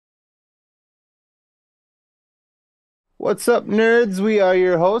What's up, nerds? We are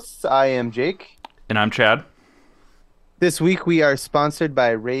your hosts. I am Jake. And I'm Chad. This week we are sponsored by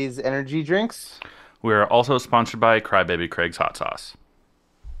Raise Energy Drinks. We're also sponsored by Crybaby Craig's Hot Sauce.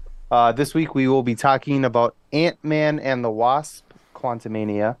 This week we will be talking about Ant-Man and the Wasp,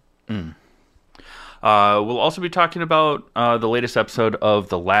 Quantumania. We'll also be talking about the latest episode of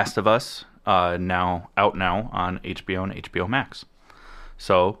The Last of Us, now on HBO and HBOMax.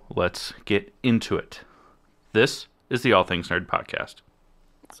 So let's get into it. This is the All Things Nerd podcast.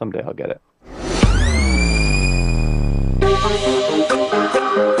 Someday I'll get it.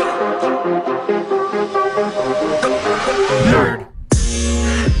 Nerd.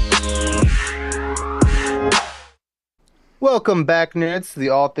 Welcome back, nerds, to the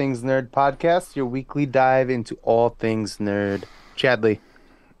All Things Nerd podcast, your weekly dive into all things nerd. Chadley,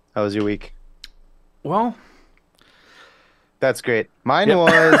 how was your week? Well, That's great. Mine Yep.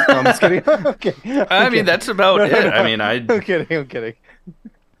 was... No, I'm just kidding. Okay. I mean, that's about it. I mean, I I'm kidding.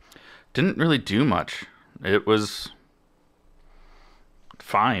 didn't really do much. It was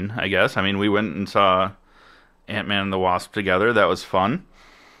fine, I guess. I mean, we went and saw Ant-Man and the Wasp together. That was fun.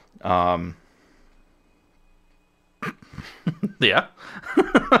 Yeah.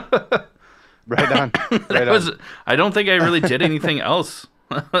 Right on. Right That on. was. I don't think I really did anything else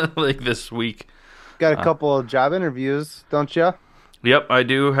like this week. Got a couple of job interviews, don't you? Yep, I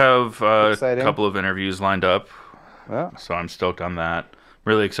do have a Exciting. couple of interviews lined up, Well, so I'm stoked on that.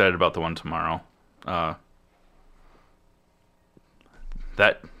 Really excited about the one tomorrow. That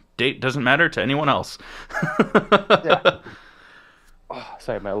date doesn't matter to anyone else. yeah. Oh,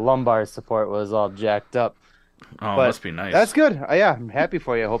 sorry, my lumbar support was all jacked up. Oh, it But must be nice. that's good. Yeah, I'm happy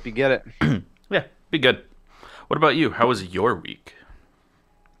for you. I hope you get it. Yeah, be good. What about you? How was your week?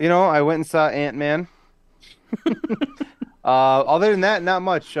 I went and saw Ant-Man. Other than that, not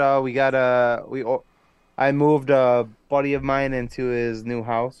much. I moved a buddy of mine into his new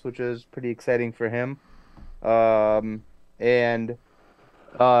house, which is pretty exciting for him. And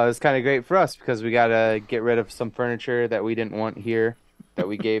it's kind of great for us because we got to get rid of some furniture that we didn't want here that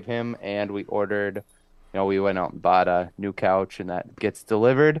we gave him, and we ordered, we went out and bought a new couch, and that gets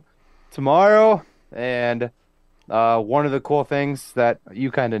delivered tomorrow. And one of the cool things that you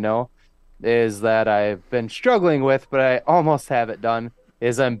kind of know is that I've been struggling with, but I almost have it done,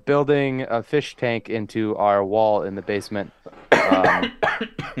 is I'm building a fish tank into our wall in the basement.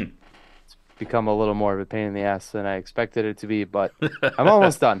 It's become a little more of a pain in the ass than I expected it to be, but I'm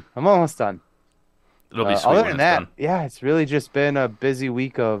almost done. It'll be sweet Other when than it's that, done. yeah, it's really just been a busy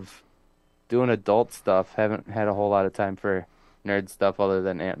week of doing adult stuff. Haven't had a whole lot of time for nerd stuff other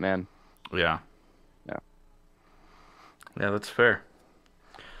than Ant-Man. Yeah. Yeah. Yeah, that's fair.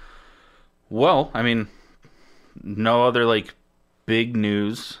 Well, I mean, no other big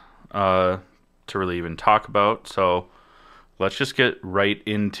news to really even talk about. So let's just get right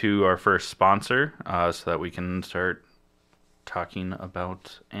into our first sponsor so that we can start talking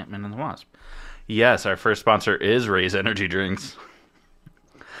about Ant-Man and the Wasp. Yes, our first sponsor is Raise Energy Drinks.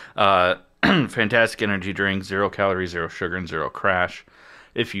 Fantastic energy drink, 0 calories, 0 sugar, and 0 crash.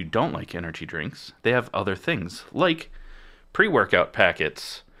 If you don't like energy drinks, they have other things like pre-workout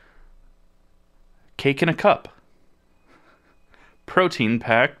packets, cake in a cup,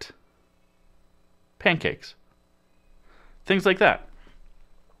 protein-packed pancakes, things like that.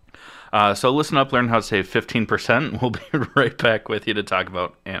 So listen up, learn how to save 15%. We'll be right back with you to talk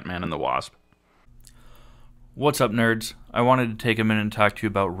about Ant-Man and the Wasp. What's up, nerds? I wanted to take a minute and talk to you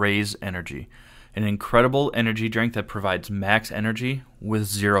about Raise Energy, an incredible energy drink that provides max energy with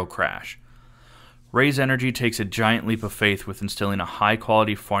 0 crash. Raise Energy takes a giant leap of faith with instilling a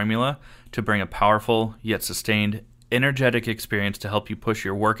high-quality formula to bring a powerful, yet sustained, energetic experience to help you push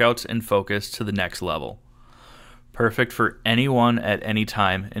your workouts and focus to the next level. Perfect for anyone at any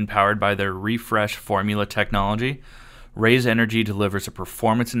time, empowered by their refresh formula technology, Raise Energy delivers a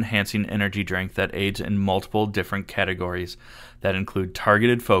performance-enhancing energy drink that aids in multiple different categories that include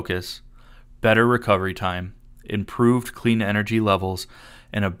targeted focus, better recovery time, improved clean energy levels,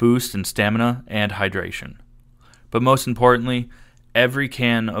 and a boost in stamina and hydration. But most importantly, every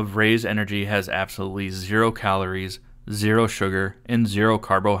can of Raise Energy has absolutely 0 calories, 0 sugar, and 0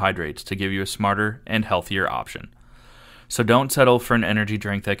 carbohydrates to give you a smarter and healthier option. So don't settle for an energy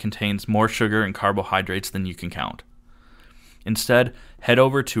drink that contains more sugar and carbohydrates than you can count. Instead, head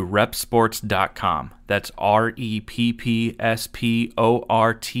over to repsports.com. That's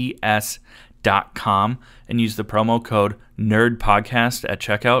REPPSPORTS.com and use the promo code NERDPODCAST at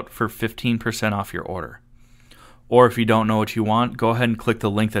checkout for 15% off your order. Or if you don't know what you want, go ahead and click the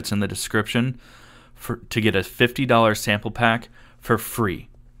link that's in the description to get a $50 sample pack for free.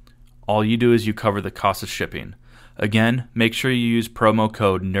 All you do is you cover the cost of shipping. Again, make sure you use promo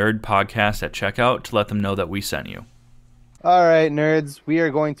code NERDPODCAST at checkout to let them know that we sent you. All right, nerds, we are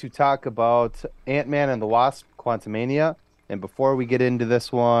going to talk about Ant-Man and the Wasp, Quantumania. And before we get into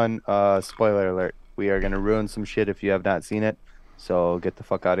this one, spoiler alert, we are going to ruin some shit if you have not seen it. So get the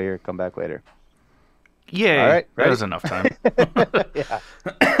fuck out of here. Come back later. All Yay! right, That ready? was enough time. Yeah.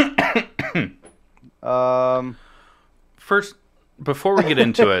 Um, First, before we get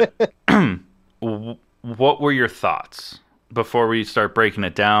into it, what were your thoughts before we start breaking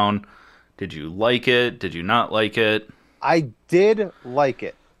it down? Did you like it? Did you not like it? I did like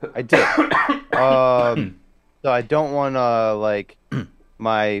it. I did. So I don't want to like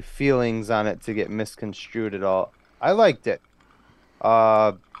my feelings on it to get misconstrued at all. I liked it.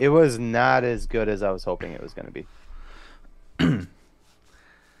 It was not as good as I was hoping it was going to be.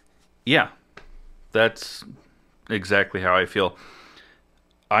 Yeah, that's exactly how I feel.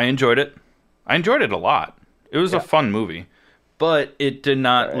 I enjoyed it. I enjoyed it a lot. It was a Yeah. fun movie, but it did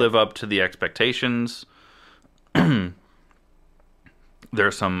not Right. live up to the expectations. There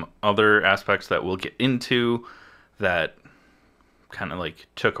are some other aspects that we'll get into that kind of like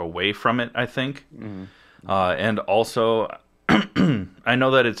took away from it, I think. Mhm. And also, I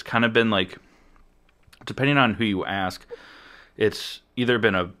know that it's kind of been like, depending on who you ask, it's either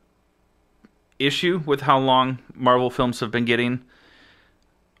been a issue with how long Marvel films have been getting,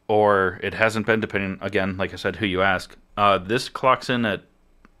 or it hasn't been, depending, again, like I said, who you ask. This clocks in at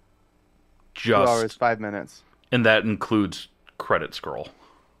 2 hours, just, 5 minutes. and that includes credit scroll.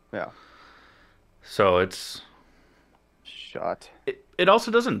 Yeah. So it's, Shot. it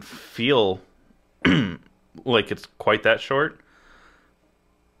also doesn't feel like it's quite that short,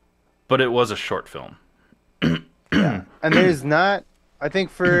 but it was a short film. Yeah. And there's not, I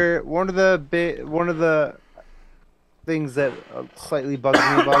think for one of the things that slightly bugs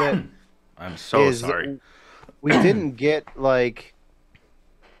me about it I'm so is sorry. we didn't get like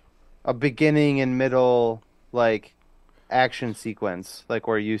a beginning and middle like action sequence like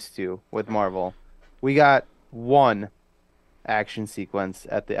we're used to with Marvel. We got one action sequence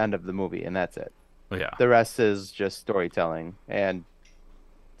at the end of the movie, and that's it. Yeah. The rest is just storytelling and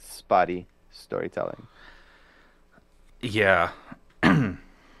spotty storytelling. Yeah.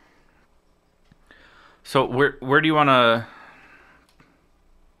 So where do you want to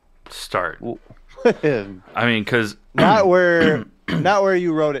start? I mean, because not where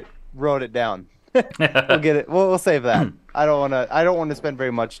you wrote it down. We'll get it. We'll save that. I don't want to spend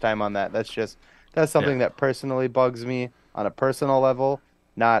very much time on that. That's something that personally bugs me on a personal level,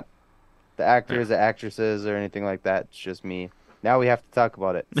 not the actors, the actresses, or anything like that. It's just me. Now we have to talk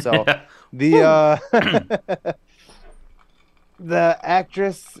about it. So the the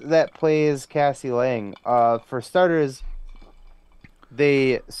actress that plays Cassie Lang, for starters,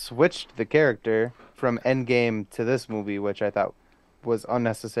 they switched the character from Endgame to this movie, which I thought was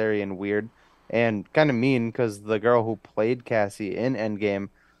unnecessary and weird and kind of mean because the girl who played Cassie in Endgame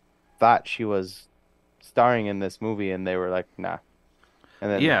thought she was starring in this movie, and they were like, nah, and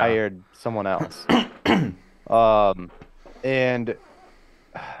then hired someone else. And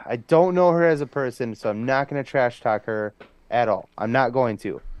I don't know her as a person, so I'm not going to trash talk her at all. I'm not going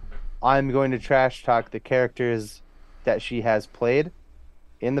to. I'm going to trash talk the characters that she has played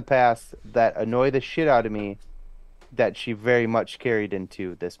in the past that annoy the shit out of me that she very much carried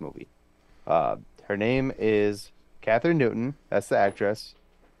into this movie. Her name is Catherine Newton. That's the actress.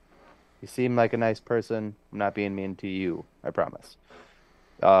 You seem like a nice person. I'm not being mean to you, I promise.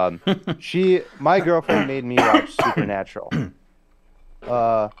 My girlfriend made me watch Supernatural.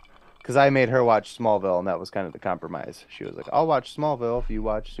 Because I made her watch Smallville, and that was kind of the compromise. She was like, I'll watch Smallville if you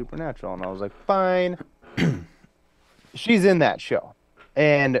watch Supernatural. And I was like, fine. She's in that show.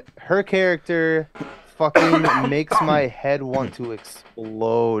 And her character fucking makes my head want to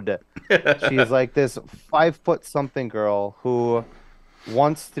explode. She's like this 5-foot-something girl who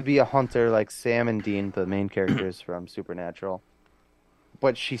wants to be a hunter like Sam and Dean, the main characters from Supernatural.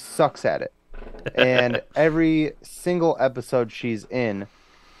 But she sucks at it. And every single episode she's in,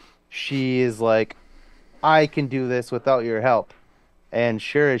 she is like, I can do this without your help. And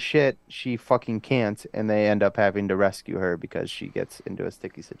sure as shit, she fucking can't, and they end up having to rescue her because she gets into a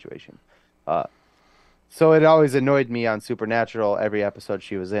sticky situation. So it always annoyed me on Supernatural, every episode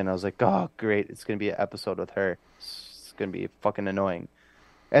she was in. I was like, oh, great, it's going to be an episode with her. It's going to be fucking annoying.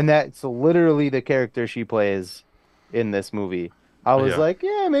 And that's literally the character she plays in this movie. I was like,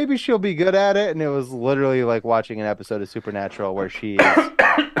 yeah, maybe she'll be good at it. And it was literally like watching an episode of Supernatural where she is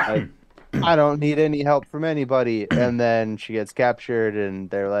like, I don't need any help from anybody. And then she gets captured and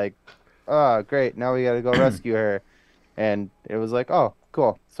they're like, oh, great. Now we got to go rescue her. And it was like, oh,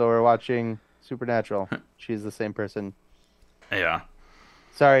 cool. So we're watching Supernatural. She's the same person. Yeah.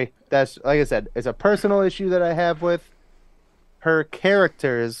 Sorry, that's like I said, it's a personal issue that I have with her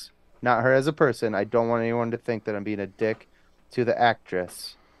characters, not her as a person. I don't want anyone to think that I'm being a dick to the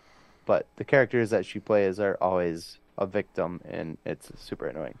actress, but the characters that she plays are always a victim, and it's super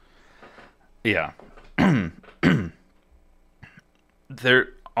annoying. Yeah. There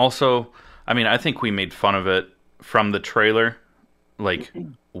also, I mean, I think we made fun of it from the trailer like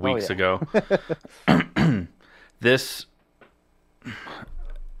Oh weeks yeah. ago. This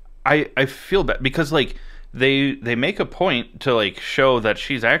I feel bad because like they make a point to like show that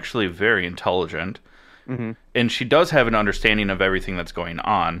she's actually very intelligent Hmm. and she does have an understanding of everything that's going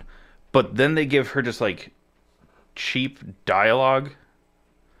on, but then they give her just like cheap dialogue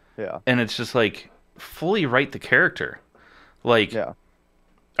Yeah. and it's just like fully write the character. Like Yeah.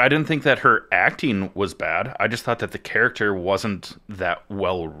 I didn't think that her acting was bad. I just thought that the character wasn't that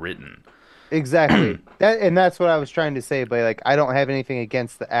well written. Exactly. That's what I was trying to say, but like I don't have anything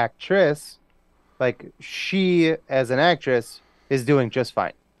against the actress. Like she as an actress is doing just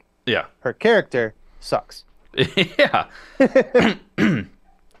fine. Yeah. Her character sucks. Yeah.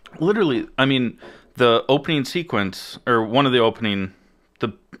 Literally, I mean, the opening sequence or one of the opening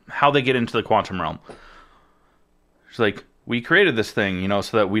the how they get into the quantum realm. It's like we created this thing, you know,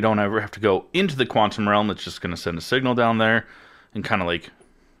 so that we don't ever have to go into the quantum realm. It's just going to send a signal down there and kind of like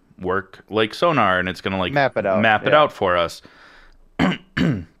work like sonar and it's going to like Map it out. map it Yeah. out for us.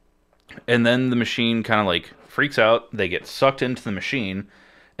 And then the machine kind of like freaks out. They get sucked into the machine.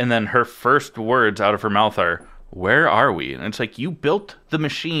 And then her first words out of her mouth are, "Where are we?" And it's like, you built the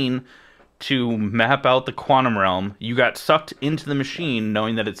machine to map out the quantum realm. You got sucked into the machine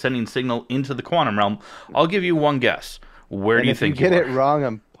knowing that it's sending signal into the quantum realm. I'll give you one guess. Where And do you if you think get you it are? wrong,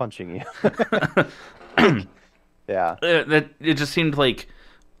 I'm punching you. Yeah. That it just seemed like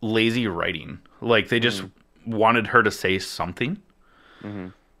lazy writing. Like they just Mm. wanted her to say something, Hmm.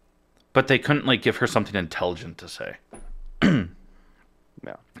 but they couldn't like give her something intelligent to say.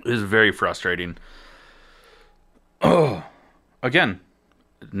 Yeah. It was very frustrating. Oh, again,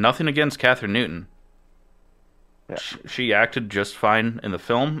 nothing against Catherine Newton. Yeah. She acted just fine in the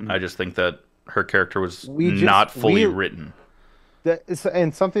film. I just think that her character was We just not fully we written.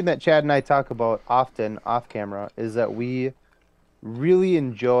 and something that Chad and I talk about often off camera is that we really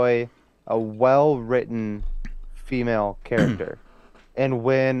enjoy a well-written female character. And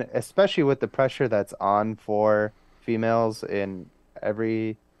when, especially with the pressure that's on for females in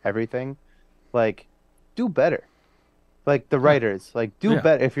everything, like do better. Like the Yeah, writers, like do yeah,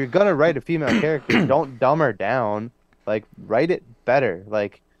 better. If you're gonna write a female character, don't dumb her down. Like write it better.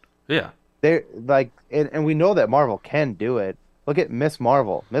 Like yeah, they're like, and we know that Marvel can do it. Look at Miss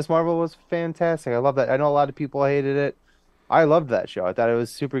Marvel. Miss Marvel was fantastic. I love that. I know a lot of people hated it. I loved that show. I thought it was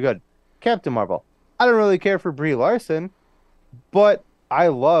super good. Captain Marvel. I don't really care for Brie Larson, but I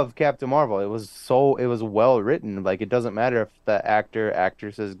love Captain Marvel. It was well written. Like it doesn't matter if the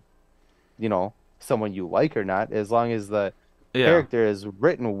actress is, someone you like or not. As long as the yeah. character is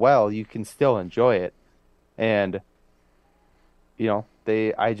written well, you can still enjoy it. And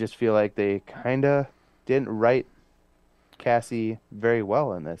I just feel like they kind of didn't write Cassie very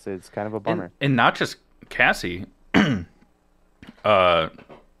well in this. It's kind of a And bummer. not just Cassie. uh,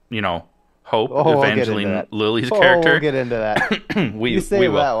 you know, Hope, Oh, we'll get into Evangeline that. Lilly's Oh, we'll character. get into that. we You we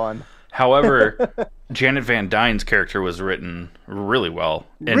save will. that one. However, Janet Van Dyne's character was written really well,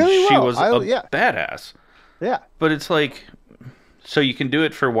 and Really she well. was a Yeah, badass. yeah. But it's like, so you can do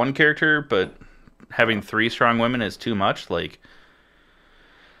it for one character, but having three strong women is too much. Like,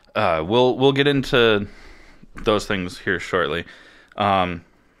 we'll get into those things here shortly. Um,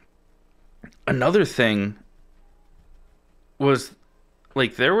 Another thing was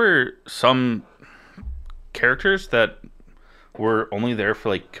like there were some characters that were only there for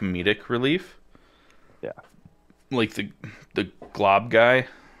like comedic relief, Yeah. like the glob guy,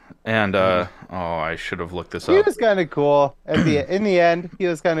 and oh, I should have looked this He up. was kind of cool in the end. He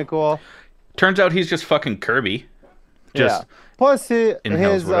was kind of cool. Turns out he's just fucking Kirby, Yeah. just Plus,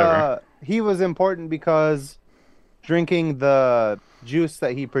 inhales whatever. he was important because drinking the juice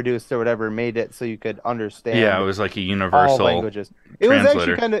that he produced or whatever made it so you could Yeah, it understand was like a all universal languages. It was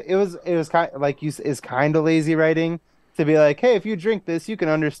actually translator. kind of it was kind like you is kind of lazy writing to be like, hey, if you drink this, you can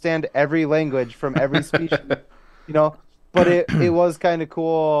understand every language from every species, you know. But it was kind of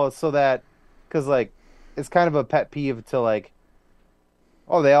cool so that because like it's kind of a pet peeve to like,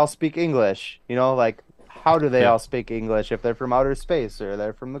 oh, they all speak English, like how do they Yeah, all speak English if they're from outer space or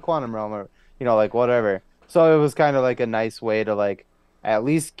they're from the quantum realm or like whatever. So it was kind of like a nice way to like at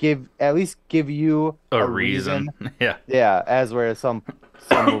least give you a a reason. reason. Yeah, Yeah, as where some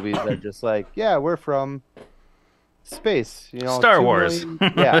some movies are just like, yeah, we're from space, Star 2 Wars.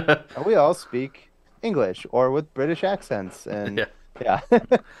 million. Yeah. And we all speak English or with British accents. And Yeah. yeah.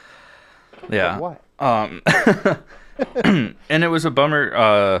 But Yeah. why? Um, and it was a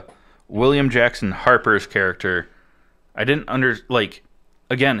bummer. William Jackson Harper's character, I didn't like.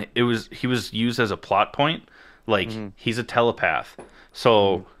 Again, he was used as a plot point. Like Hmm. he's a telepath,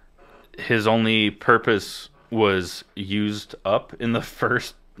 so Hmm. his only purpose was used up in the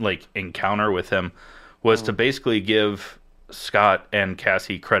first like encounter with him was to Hmm. basically give Scott and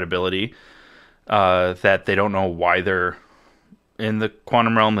Cassie credibility. That they don't know why they're in the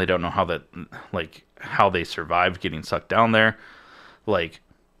quantum realm. They don't know how they survived getting sucked down there. Like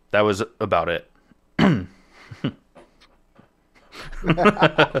that was about it.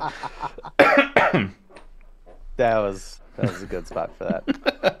 That was a good spot for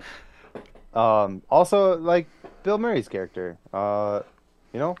that. Also like Bill Murray's character.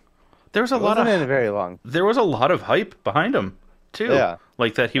 You know, There was a it lot of wasn't in very long. there was a lot of hype behind him too. Yeah.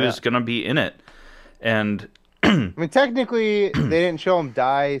 Like that he Yeah. was gonna be in it, and I mean, technically, they didn't show him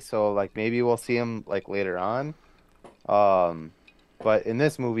die, so like maybe we'll see him like later on. Um, but in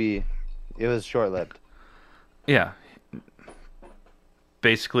this movie, it was short-lived. yeah,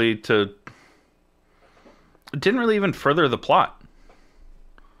 basically to it didn't really even further the plot.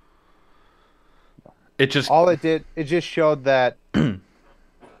 It just All it did, it just showed that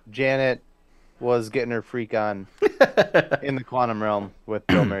Janet was getting her freak on in the quantum realm with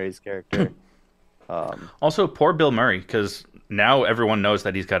Bill Murray's character. also poor Bill Murray because now everyone knows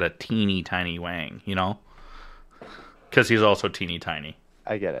that he's got a teeny tiny wang. Because he's also teeny tiny.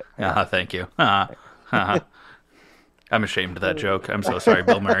 I get it. Thank you. I'm ashamed of that joke. I'm so sorry,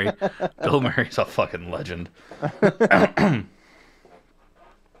 Bill Murray. Bill Murray's a fucking legend.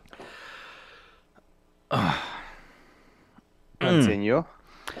 Continue.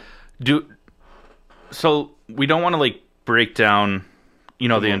 Do so we don't want to like break down, the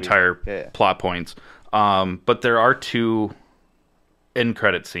movie. entire Yeah. plot points. But there are two end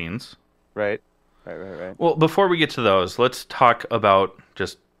credit scenes. Right. Right. Well, before we get to those, let's talk about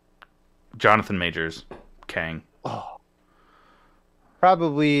just Jonathan Majors, Kang.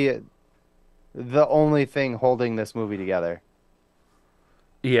 Probably the only thing holding this movie together.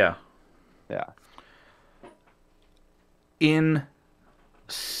 Yeah. Yeah.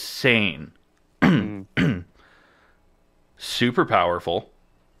 Insane. Mhm. Super powerful.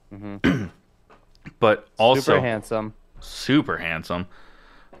 Mhm. But also Super handsome. super handsome.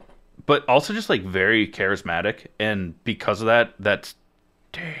 But also just like very charismatic, and because of that, that's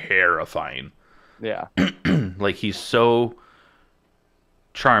terrifying. Yeah. Like he's so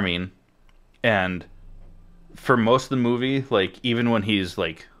charming, and for most of the movie, like even when he's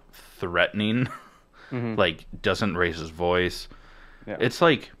like threatening, Mhm. like doesn't raise his voice. Yeah. It's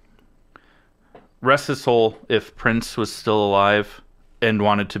like rest his soul if Prince was still alive and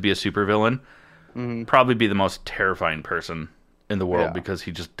wanted to be a supervillain, Mhm. probably be the most terrifying person in the world Yeah. because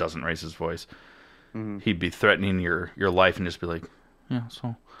he just doesn't raise his voice. Mhm. He'd be threatening your life and just be like, yeah,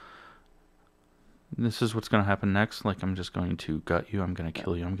 so this is what's going to happen next. Like, I'm just going to gut you. I'm going to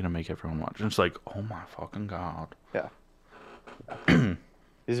kill you. I'm going to make everyone watch. And it's like, oh my fucking God. Yeah.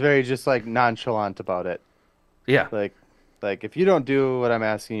 He's very just like nonchalant about it. Yeah. Like if you don't do what I'm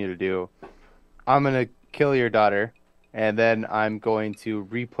asking you to do, I'm gonna kill your daughter, and then I'm going to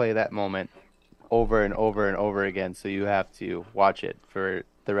replay that moment over and over and over again, so you have to watch it for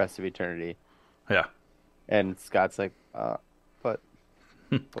the rest of eternity. Yeah. And Scott's like, but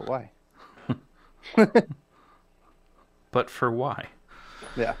why? But for why?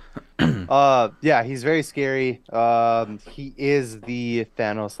 Yeah. Yeah, he's very scary. He is the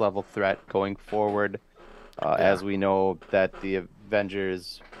Thanos level threat going forward. As we know that the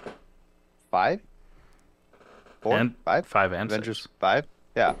Avengers 5, 4, And 5, 5 and Avengers 6. 5,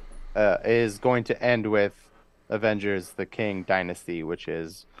 yeah, is going to end with Avengers: The King Dynasty, which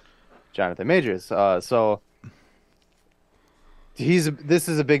is Jonathan Majors. So this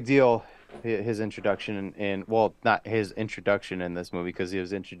is a big deal. His introduction well, not his introduction in this movie because he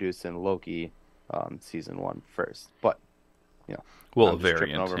was introduced in Loki, season 1 first. But Well, I'm a just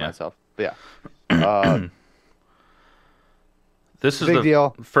tripping variant. over Yeah. myself. But yeah, This is big the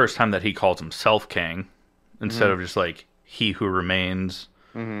deal. first time that he calls himself Kang instead Mhm. of just like he who remains,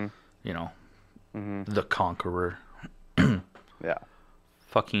 Hmm. you know, Hmm. the conqueror. Yeah,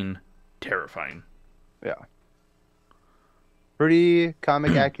 Fucking terrifying. yeah. Pretty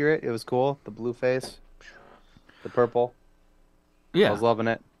comic accurate. It was cool. The blue face, the purple. I Yeah. was loving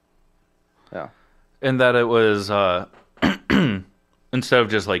it. Yeah. And that it was instead of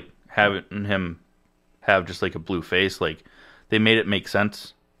just like having him have just like a blue face, like they made it make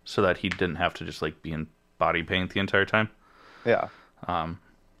sense so that he didn't have to just like be in body paint the entire time, Yeah.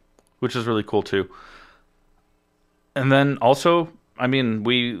 which is really cool too. And then also, I mean,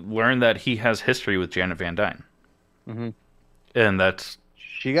 we learned that he has history with Janet Van Dyne, Hmm. and that's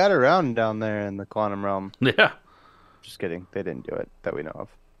She got around down there in the quantum realm. yeah, Just kidding. They didn't do it that we know of.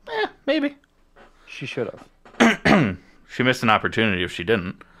 maybe She should have. she missed an opportunity if she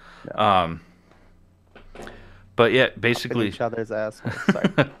didn't. Yeah. But yeah, In basically, each other's assholes. Sorry.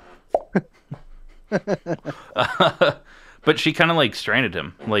 but she kind of like stranded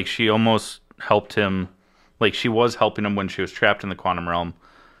him. Like she almost helped him. Like she was helping him when she was trapped in the quantum realm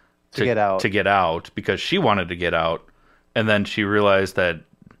To get out. to get out because she wanted to get out, and then she realized that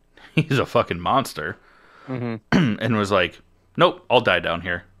he's a fucking monster, Hmm. and was like, "Nope, I'll die down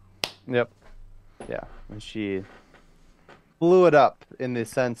here." Yep. Yeah. And she blew it up in the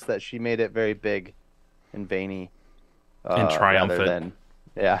sense that she made it very big and veiny. And triumphant. Rather than,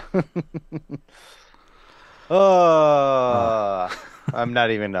 yeah. Oh, I'm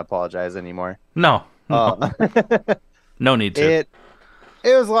not even gonna apologize anymore. No, Uh, no need to. it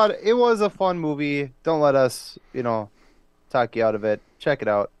was a lot. It was a fun movie. Don't let us, talk you out of it. Check it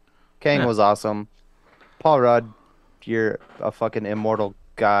out. Kang Yeah. was awesome. Paul Rudd, you're a fucking immortal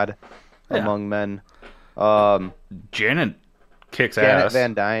god Yeah. among men. Um, Janet kicks Janet ass.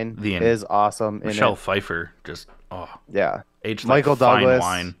 Van Dyne The is awesome in Michelle it. Pfeiffer just Yeah, aged Michael like fine Douglas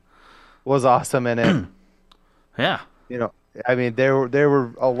wine. was awesome in it. Yeah, I mean, there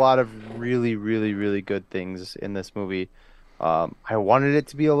were a lot of really, really, really good things in this movie. I wanted it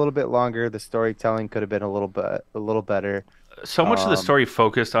to be a little bit longer. The storytelling could have been a little better. so much of the Um, story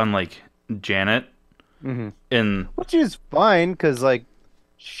focused on like Janet mhm. in Which is fine because like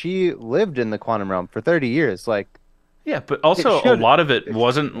she lived in the quantum realm for 30 years. Like yeah, but it also a should. lot of it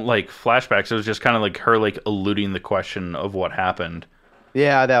wasn't like flashbacks. It was just kind of like her like eluding the question of what happened,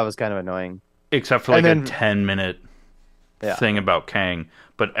 Yeah, that was kind of annoying. except for And like a then 10-minute yeah, thing about Kang.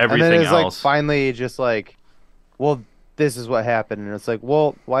 But and then everything it's like else, finally just like, well, this is what happened, and it's like,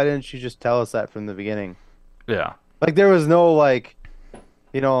 well, why didn't you just tell us that from the beginning? yeah, Like there was no like,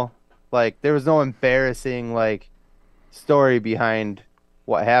 you know, like there was no embarrassing like story behind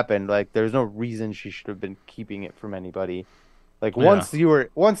what happened. Like there's no reason she should have been keeping it from anybody. Like yeah,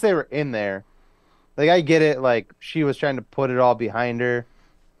 once they were in there, like I get it, like she was trying to put it all behind her,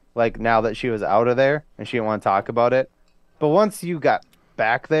 like now that she was out of there and she didn't want to talk about it. But once you got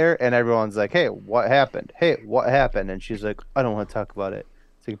back there and everyone's like, "Hey, what happened? Hey, what happened?" And she's like, "I don't want to talk about it."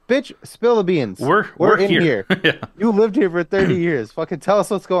 It's like, "Bitch, spill the beans. we're In here. here. Yeah, You lived here for 30 years. Fucking tell us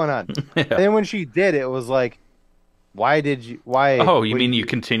what's going on." And yeah. then when she did, it was like, why Oh, you would mean you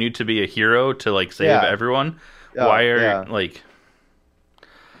continue to be a hero to like save yeah, everyone? Why are yeah. like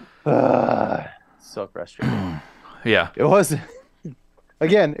So frustrating. yeah? It was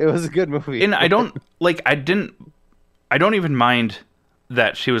again, it was a good movie. And I don't like I don't even mind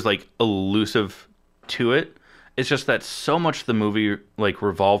that she was like elusive to it. It's just that so much of the movie like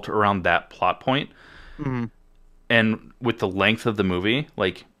revolved around that plot point, Mhm. and with the length of the movie,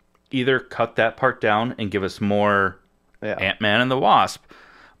 like either cut that part down and give us more Yeah. Ant-Man and the Wasp,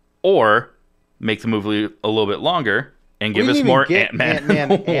 or make the movie a little bit longer and We give didn't us even more get Ant-Man,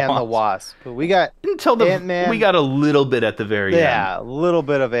 Ant-Man and the Wasp. But we got Until Ant-Man. we got a little bit at the very end. Yeah, a little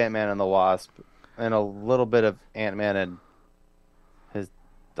bit of Ant-Man and the Wasp, and a little bit of Ant-Man and his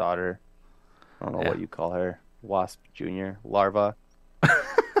daughter. I don't know Yeah. what you call her. Wasp Junior, larva.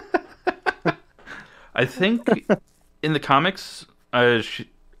 I think in the comics,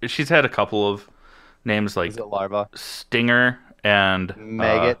 she's had a couple of names like Is it larva? Stinger and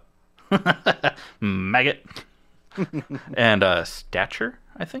Maggot. Maggot, and Stature.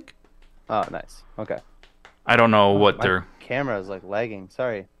 I think. Oh, nice. Okay. I don't know what My they're. camera is like lagging.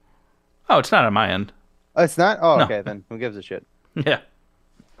 Sorry. Oh, it's not on my end. Oh, it's not? Oh, No. okay, then who gives a shit? Yeah.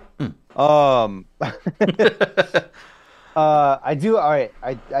 Um, I do. All right,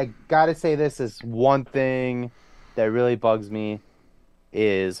 I gotta say this is one thing that really bugs me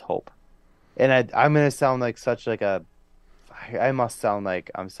is hope, and I'm gonna sound like such like a, I must sound like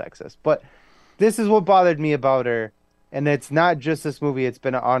I'm sexist, but this is what bothered me about her, and it's not just this movie. It's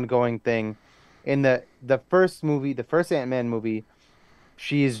been an ongoing thing. In the first movie, the first Ant-Man movie,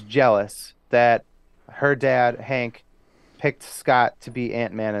 she's jealous that her dad Hank picked Scott to be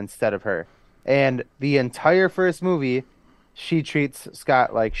Ant-Man instead of her. And the entire first movie, she treats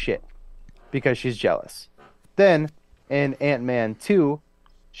Scott like shit because she's jealous. Then in Ant-Man 2,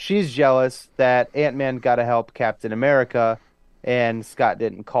 she's jealous that Ant-Man got to help Captain America and Scott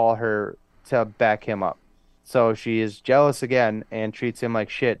didn't call her to back him up. So she is jealous again and treats him like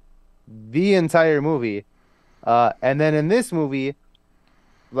shit the entire movie. And then in this movie,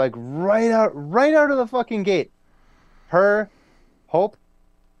 like right out of the fucking gate, her, Hope,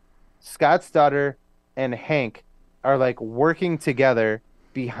 Scott's daughter, and Hank are like working together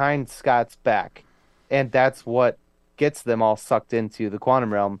behind Scott's back. And that's what gets them all sucked into the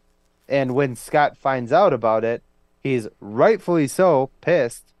quantum realm. And when Scott finds out about it, he's rightfully so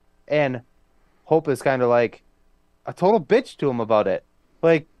pissed. And Hope is kind of like a total bitch to him about it.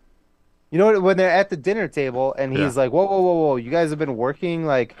 Like, you know, when they're at the dinner table and Yeah. he's like, whoa, whoa, whoa, whoa, you guys have been working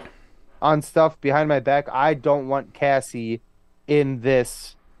like on stuff behind my back. I don't want Cassie in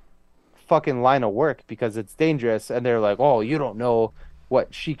this fucking line of work because it's dangerous. And they're like, oh, you don't know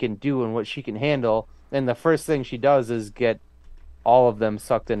what she can do and what she can handle. And the first thing she does is get all of them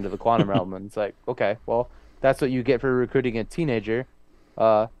sucked into the quantum realm. And it's like, okay, well, that's what you get for recruiting a teenager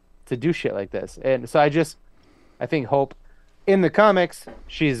uh to do shit like this. And so I think Hope in the comics,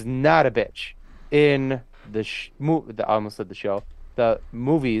 she's not a bitch. In I almost said the show, the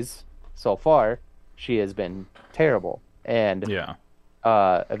movies so far, she has been terrible. And Yeah.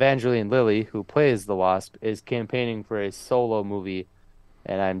 Evangeline Lilly, who plays the Wasp, is campaigning for a solo movie,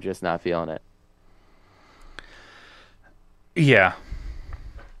 and I'm just not feeling it. Yeah.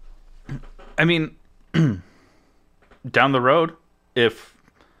 I mean, down the road, if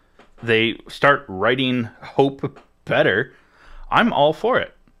they start writing Hope better, I'm all for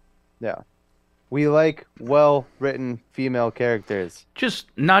it. Yeah. We like well-written female characters. Just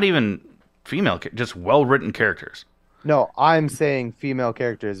not even female, just well written characters. No, I'm saying female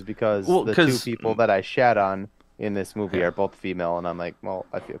characters because Well, the two because people that I shat on in this movie yeah, are both female, and I'm like, well,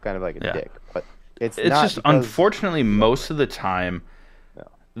 I feel kind of like a yeah, dick. But it's it's not just because unfortunately most of the time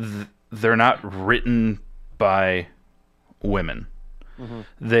no. they're not written by women. Hmm.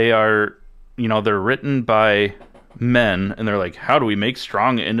 They are, they're written by men, and they're like, how do we make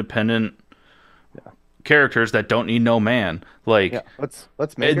strong, independent Yeah. characters that don't need no man? Yeah, Like,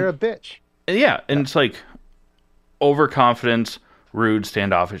 let's make her and, a bitch. yeah, and Yeah. it's like overconfident, rude,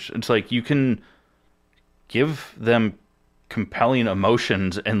 standoffish. It's like you can give them compelling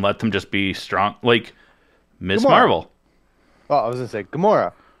emotions and let them just be strong, like Miss Gamora. Marvel. Oh, I was gonna say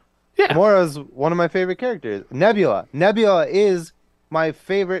Gamora. Yeah, Gamora is one of my favorite characters. Nebula. Nebula is my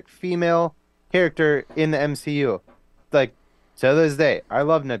favorite female character in the MCU. Like, to this day, I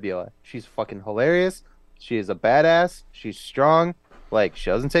love Nebula. She's fucking hilarious. She is a badass. She's strong. Like, she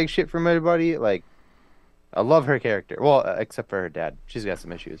doesn't take shit from anybody. Like, I love her character. Well, except for her dad. She's got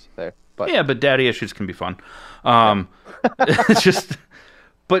some issues there. But yeah, but daddy issues can be fun. yeah. Um, it's just,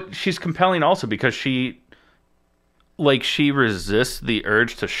 but she's compelling also because she resists the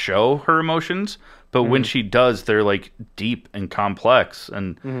urge to show her emotions, but when Hmm. she does, they're like deep and complex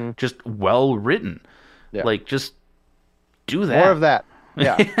and Hmm. just well written. Yeah. Like, just do More that. of that.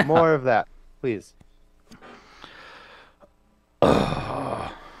 Yeah. Yeah. More of that. Please.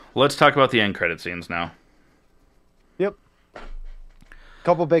 Let's talk about the end credit scenes now. Yep.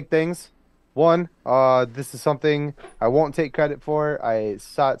 Couple big things. One, this is something I won't take credit for. I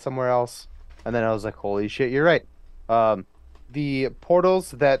saw it somewhere else, and then I was like, "Holy shit, you're right." Um, the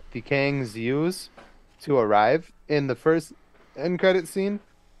portals that the Kangs use to arrive in the first end credit scene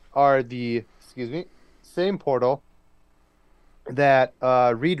are excuse me, same portal that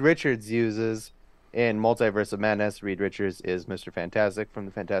Reed Richards uses in Multiverse of Madness. Reed Richards is Mr. Fantastic from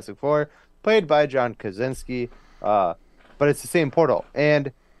the Fantastic Four, played by John Krasinski. But it's the same portal.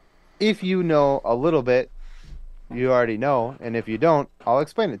 And if you know a little bit, you already know. And if you don't, I'll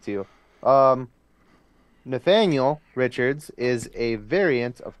explain it to you. Nathaniel Richards is a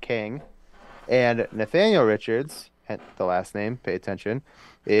variant of Kang. And Nathaniel Richards, the last name, pay attention,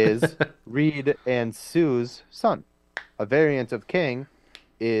 is Reed and Sue's son. A variant of Kang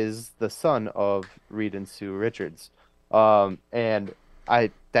is the son of Reed and Sue Richards. And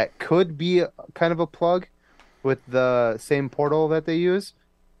that could be kind of a plug with the same portal that they use.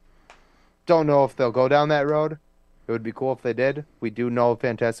 Don't know if they'll go down that road. It would be cool if they did. We do know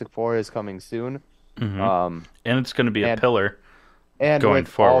Fantastic Four is coming soon. Hmm. Um, And it's going to be a and pillar and going with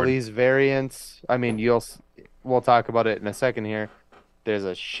all forward. these variants, I mean, we'll talk about it in a second here. There's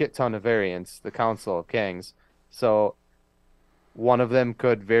a shit ton of variants, the Council of Kangs. So one of them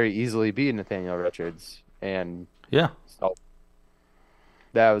could very easily be Nathaniel Richards. And Yeah. so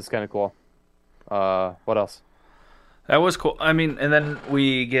that was kind of cool. What else? That was cool. I mean, and then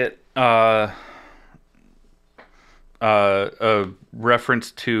we get a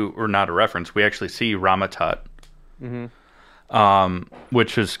reference to, or not a reference, we actually see Ramatat, Hmm.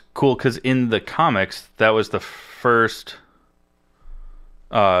 which is cool because in the comics, that was the first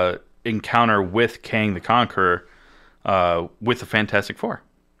encounter with Kang the Conqueror with the Fantastic Four.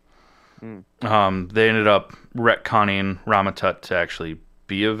 Mm. They ended up retconning Ramatut to actually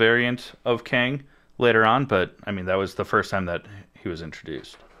be a variant of Kang later on, but I mean that was the first time that he was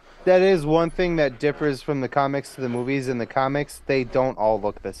introduced. That is one thing that differs from the comics to the movies. In the comics, they don't all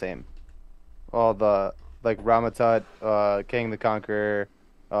look the same. All the like Ramatut, King the Conqueror,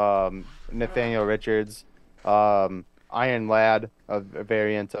 Nathaniel Richards, Iron Lad, a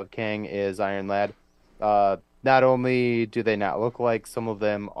variant of Kang is Iron Lad. Not only do they not look like, some of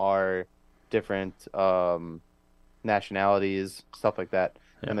them are different nationalities, stuff like that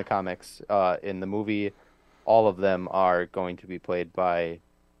Yeah, in the comics. In the movie, all of them are going to be played by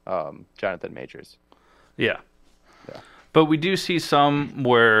Jonathan Majors. yeah, Yeah. but we do see some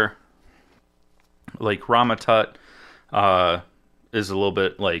where like Ramatut uh, is a little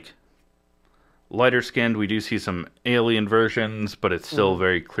bit like lighter skinned. We do see some alien versions, but it's still Hmm.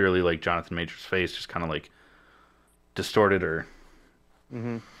 very clearly like Jonathan Major's face, just kind of like distorted or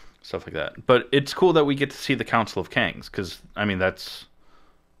Hmm. stuff like that. But it's cool that we get to see the Council of Kangs because I mean that's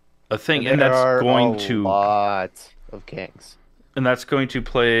a thing, And there are a lot of Kangs. and that's going to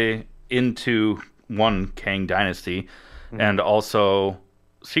play into one Kang Dynasty Hmm. and also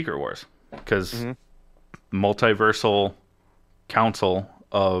Secret Wars because Hmm. multiversal council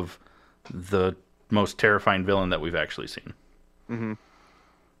of the most terrifying villain that we've actually seen. Hmm.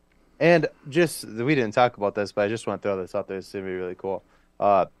 And just we didn't talk about this, but I just want to throw this out there. It's gonna be really cool.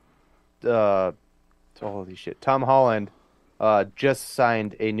 Uh, uh, holy shit! Tom Holland, just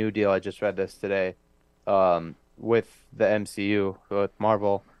signed a new deal. I just read this today, with the MCU with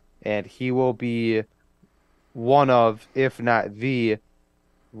Marvel, and he will be one of, if not the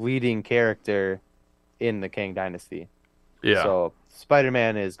leading character in the Kang Dynasty. Yeah. So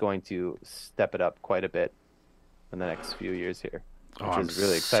Spider-Man is going to step it up quite a bit in the next few years here, Oh, which I'm is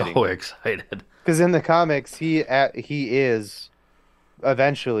really exciting. so excited. Because in the comics, he is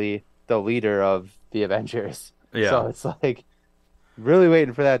eventually the leader of the Avengers. Yeah. So it's like really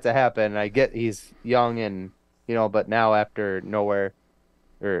waiting for that to happen. I get he's young and but now after Nowhere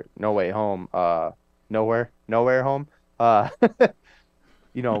or No Way Home, Nowhere Home, uh,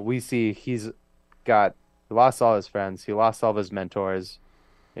 we see got he lost all his friends, he lost all of his mentors,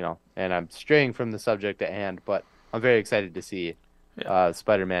 and I'm straying from the subject at hand, but I'm very excited to see Yeah.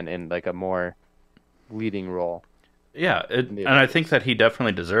 Spider-Man in like a more leading role Yeah. in the And I think Avengers. that he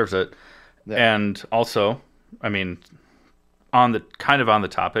definitely deserves it. Yeah. And also, I mean, on the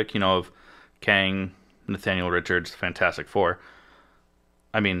topic, of Kang, Nathaniel Richards, Fantastic Four.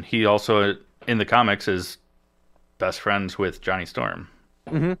 I mean, he also in the comics is best friends with Johnny Storm,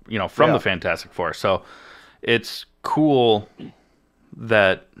 Hmm. from the Yeah. Fantastic Four. So it's cool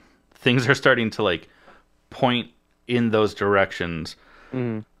that things are starting to like point in those directions.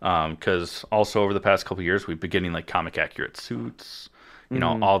 Hmm. Because also over the past couple of years, we've been getting like comic accurate suits, Hmm.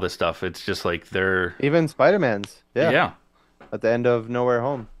 all this stuff. It's just like they're, Even Spider-Man's. Yeah. yeah, At the end of Nowhere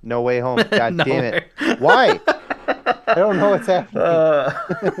Home. No Way Home. God damn it. nowhere. Why? I don't know what's happening.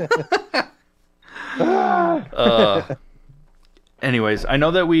 uh, Ah! uh, anyways, I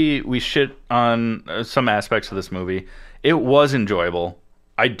know that we shit on some aspects of this movie. It was enjoyable.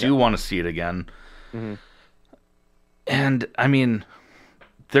 I Yeah. do want to see it again. Hmm. And I mean,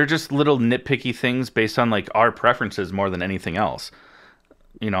 they're just little nitpicky things based on like our preferences more than anything else.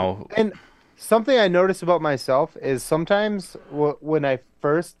 You know, And something I notice about myself is sometimes when I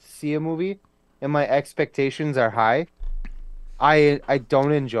first see a movie and my expectations are high, I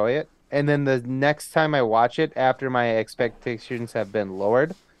don't enjoy it. And then the next time I watch it after my expectations have been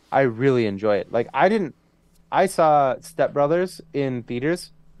lowered, I really enjoy it. Like I saw Step Brothers in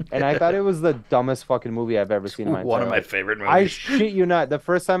theaters and I thought it was the dumbest fucking movie I've ever it's seen in my one of entire my life. favorite I movies. shit you not. The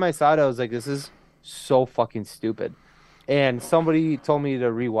first time I saw it, I was like, this is so fucking stupid. And somebody told me to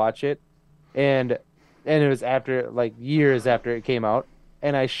rewatch it and it was after like years after it came out.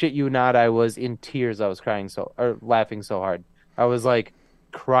 And I shit you not, I was in tears. I was crying or laughing so hard. I was like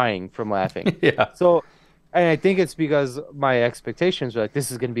crying from laughing. Yeah, So, and I think it's because my expectations were like,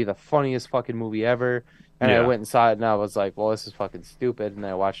 this is gonna be the funniest fucking movie ever. And I yeah, went and saw it and I was like, well, this is fucking stupid. And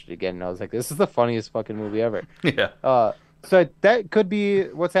I watched it again and I was like, this is the funniest fucking movie ever. yeah, Uh, so that could be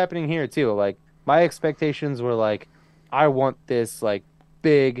what's happening here too. Like my expectations were like, I want this like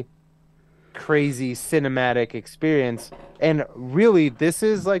big crazy cinematic experience. And really, this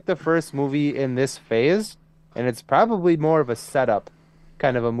is like the first movie in this phase, and it's probably more of a setup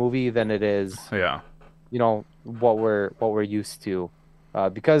kind of a movie than it is, yeah. what we're used to.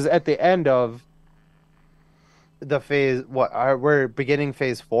 Because at the end of the phase, we're beginning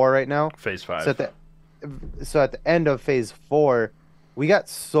phase 4 right now. Phase So five. at the so at the end of phase 4, we got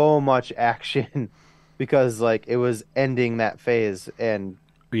so much action because like it was ending that phase and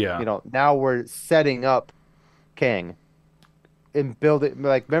Yeah. Now we're setting up Kang and build it.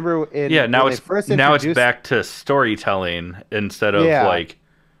 Like, remember Yeah, in when they first now it's introduced, back to storytelling instead of yeah, like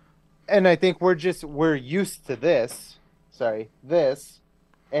and I think we're used to this. Sorry, this,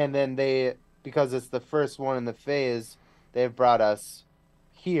 and then because it's the first one in the phase, they've brought us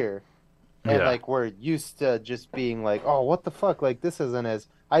here, and yeah. like we're used to just being like, oh, what the fuck? Like this isn't as.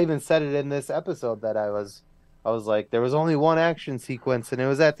 I even said it in this episode that I was like, there was only one action sequence, and it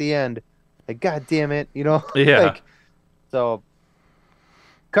was at the end. Like, god damn it, Yeah. like so.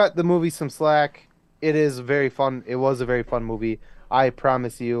 Cut the movie some slack. It is very fun. It was a very fun movie. I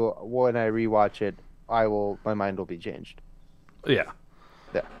promise you, when I rewatch it, my mind will be changed. Yeah.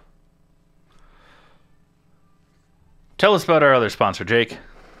 Yeah. Tell us about our other sponsor, Jake.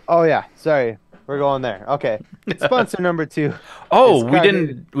 Oh yeah. Sorry, we're going there. Okay. Sponsor number two Oh, is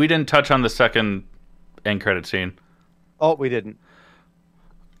Crybaby. we didn't touch on the second end credit scene. Oh, we didn't.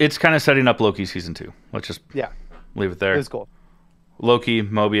 It's kind of setting up Loki season 2. Let's just Yeah, leave it it there. was cool. Loki,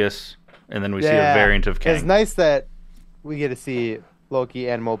 Mobius, and then we see a Yeah, variant of it's Kang. nice that we get to see Loki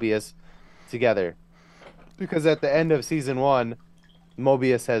and Mobius together because at the end of season one,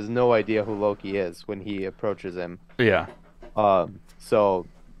 Mobius has no idea who Loki is when he approaches him. Yeah. So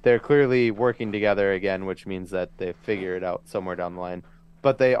they're clearly working together again, which means that they figure it out somewhere down the line.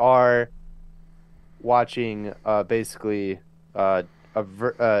 But they are watching basically a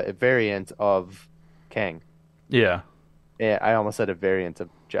variant of Kang. Yeah. And I almost said a variant of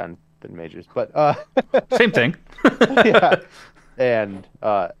Jonathan Majors, but Same thing. yeah. And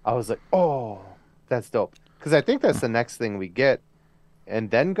I was like, oh, that's dope. Because I think that's the next thing we get. And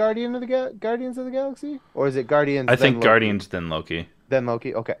then Guardians of the Galaxy? Or is it Guardians I then think Loki? Guardians then Loki. Then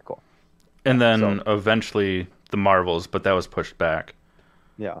Loki? Okay, cool. And then So, eventually the Marvels, but that was pushed back.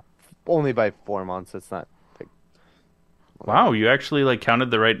 yeah. Only by 4 months. It's not like Wow, you actually like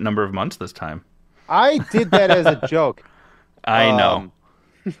counted the right number of months this time. I did that as a joke. I know.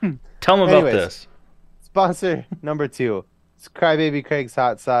 Um, Tell them about anyways, this. sponsor number two. It's Crybaby Craig's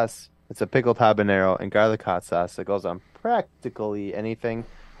hot sauce. It's a pickled habanero and garlic hot sauce that goes on practically anything.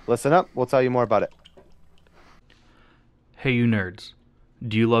 Listen up, we'll tell you more about it. Hey, you nerds.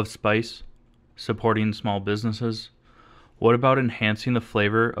 Do you love spice? Supporting small businesses? What about enhancing the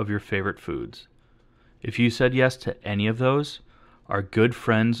flavor of your favorite foods? If you said yes to any of those, our good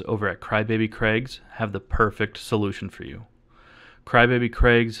friends over at Crybaby Craig's have the perfect solution for you. Crybaby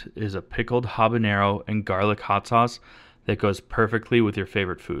Craig's is a pickled habanero and garlic hot sauce that goes perfectly with your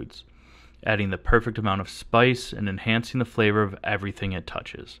favorite foods, adding the perfect amount of spice and enhancing the flavor of everything it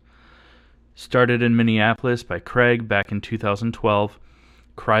touches. Started in Minneapolis by Craig back in 2012,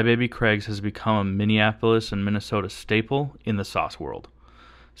 Crybaby Craig's has become a Minneapolis and Minnesota staple in the sauce world.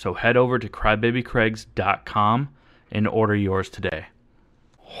 So head over to crybabycraigs.com and order yours today.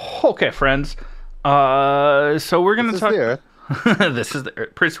 Okay, friends. So we're gonna This is talk. the Earth. This is the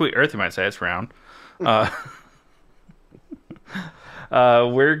pretty sweet Earth, you might say. It's round. Uh,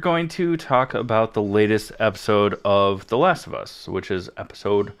 we're going to talk about the latest episode of The Last of Us, which is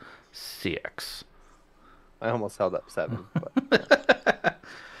episode 6. I almost held up 7.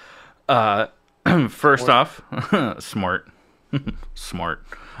 But First off, smart. Smart.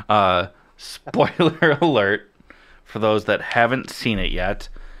 Spoiler alert for those that haven't seen it yet.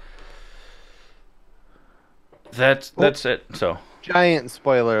 That's it. So giant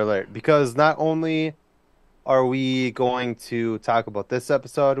spoiler alert, because not only are we going to talk about this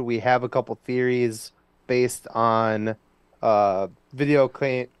episode, we have a couple theories based on video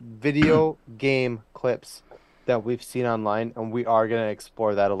game clips that we've seen online, and we are going to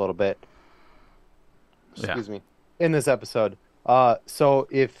explore that a little bit. Excuse me, in this episode. So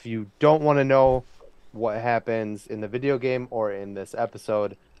if you don't want to know what happens in the video game or in this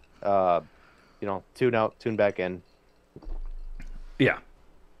episode, tune out, tune back in. yeah,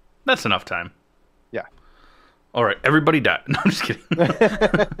 that's enough time. Yeah. All right, everybody die. No, I'm just kidding.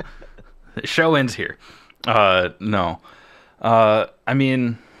 The show ends here. No. I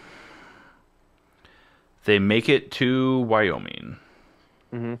mean, they make it to Wyoming.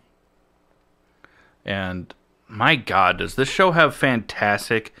 Mm-hmm. And my God, does this show have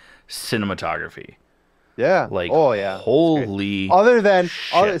fantastic cinematography? Yeah. Like, oh yeah. holy Other than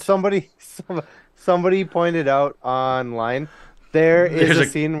shit. somebody pointed out online, there's a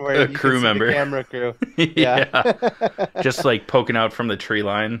scene where a you crew can see member. the camera crew. Yeah. Just like poking out from the tree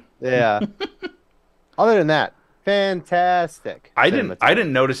line. Yeah. Other than that, fantastic. I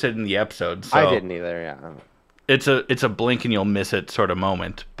didn't notice it in the episode. So I didn't either. Yeah. it's a blink and you'll miss it sort of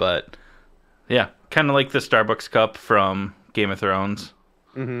moment, but yeah, kind of like the Starbucks cup from Game of Thrones.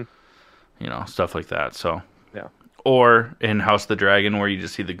 Mm-hmm. Stuff like that. So Yeah. Or in House of the Dragon, where you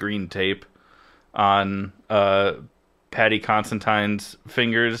just see the green tape on Patty Constantine's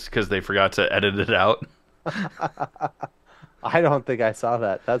fingers because they forgot to edit it out. I don't think I saw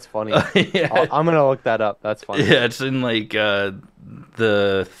that. That's funny. Yeah, I'm gonna look that up. That's funny. yeah, it's in like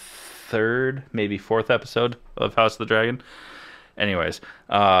the third, maybe fourth episode of House of the Dragon. Anyways,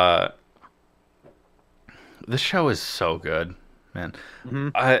 the show is so good, man. Hmm.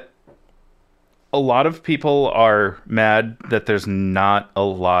 I A lot of people are mad that there's not a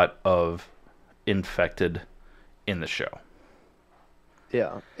lot of infected in the show.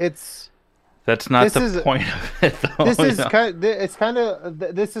 Yeah, it's That's not this the is point of it, though. this is kind it's kind of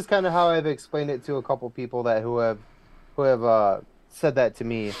this is kind of how I've explained it to a couple people that who have said that to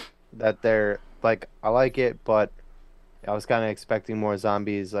me, that they're like, I like it, but I was kind of expecting more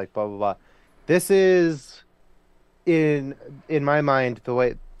zombies, like blah blah blah. This is in in my mind, the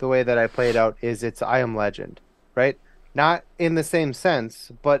way that I play it out is it's I Am Legend, right? Not in the same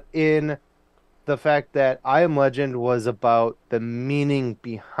sense, but in the fact that I Am Legend was about the meaning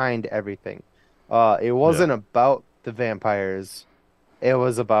behind everything. It Yeah. wasn't about the vampires. It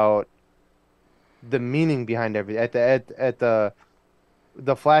was about the meaning behind everything. At the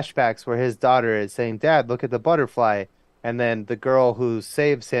flashbacks where his daughter is saying, "Dad, look at the butterfly," and then the girl who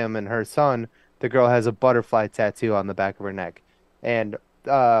saves him and her son, the girl has a butterfly tattoo on the back of her neck. And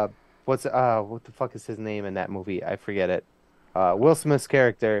uh, what the fuck is his name in that movie? I forget it. Will Smith's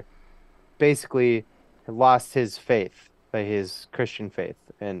character basically lost his faith, like his Christian faith.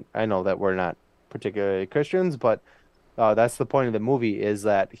 And I know that we're not particularly Christians, but that's the point of the movie, is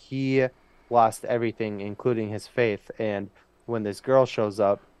that he lost everything, including his faith. And when this girl shows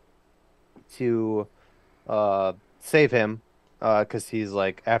up to save him, because he's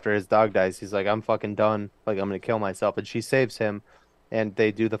like, after his dog dies, he's like, I'm fucking done. Like, I'm gonna kill myself. And she saves him, and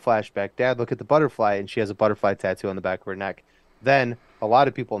they do the flashback. Dad, look at the butterfly, and she has a butterfly tattoo on the back of her neck. Then a lot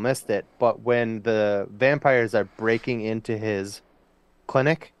of people missed it, but when the vampires are breaking into his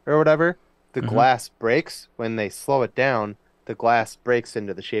clinic or whatever, the Hmm. glass breaks. When they slow it down, the glass breaks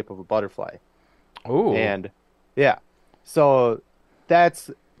into the shape of a butterfly. Oh, And yeah, so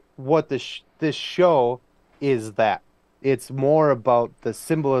that's what this show is, that it's more about the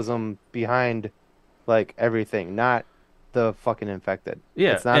symbolism behind like everything, not the fucking infected.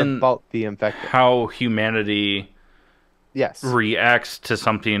 yeah, It's not and about the infected. how humanity Yes. reacts to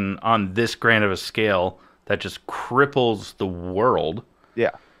something on this grand of a scale that just cripples the world,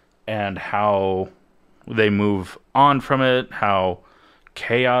 Yeah. and how they move on from it, how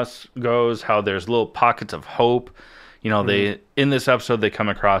chaos goes, how there's little pockets of hope. Hmm. They in this episode they come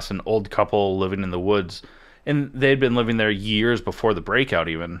across an old couple living in the woods, and they'd been living there years before the breakout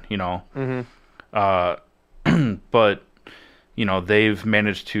even. Hmm. Uh but they've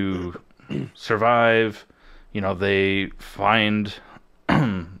managed to survive. They find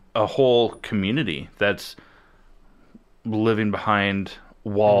a whole community that's living behind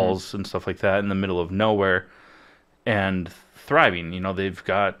Hmm. walls and stuff like that in the middle of nowhere and thriving. They've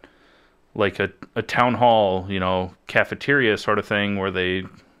got like a town hall, cafeteria sort of thing where they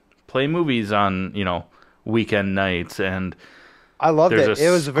play movies on, weekend nights, and I loved there's a it.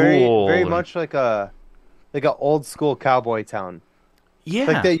 It was very, very school and much like a old school cowboy town, like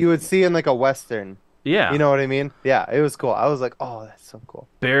yeah, that you would see in like a western. You yeah. know what I mean? Yeah, it was cool. I was like, oh, that's so cool.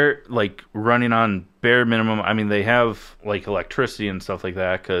 Bare like running on bare minimum. I mean, they have like electricity and stuff like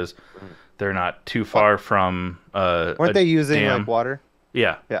that because Mhm. they're not too What? far from Weren't a they using like dam. water?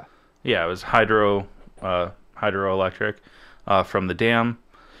 Yeah, Yeah. yeah. It was hydroelectric from the dam,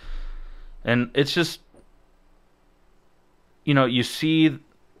 and it's just you see,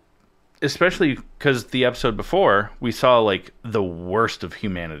 especially because the episode before we saw like the worst of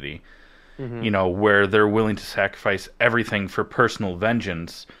humanity. Hmm. Where they're willing to sacrifice everything for personal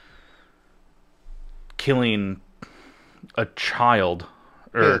vengeance, killing a child,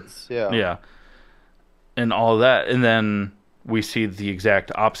 or Kids. Yeah. yeah, and all that. And then we see the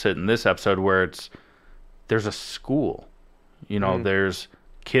exact opposite in this episode where there's a school, Hmm. there's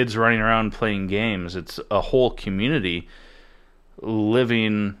kids running around playing games. It's a whole community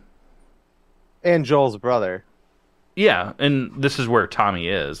living. And Joel's brother. Yeah, and this is where Tommy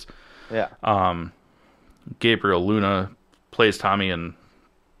is. Yeah. um Gabriel Luna plays Tommy, and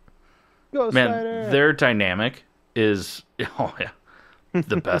Ghost man, Rider. their dynamic is oh yeah,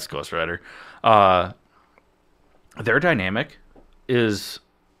 the best Ghost Rider. Uh, their dynamic is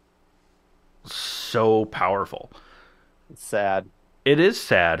so powerful. It's sad. It is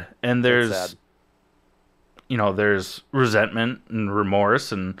sad, and It's sad. there's resentment and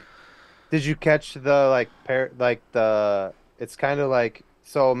remorse, and Did you catch the like it's kind of like,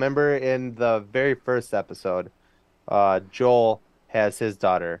 so remember in the very first episode Joel has his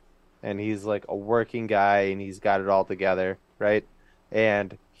daughter, and he's like a working guy, and he's got it all together, right?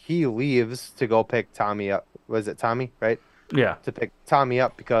 And he leaves to go pick Tommy up. Was it Tommy, right? Yeah. To pick Tommy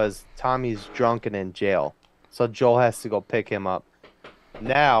up because Tommy's drunk and in jail. So Joel has to go pick him up.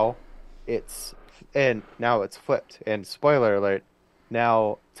 Now it's now it's flipped. And spoiler alert,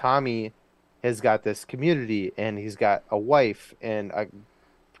 now Tommy has got this community and he's got a wife and a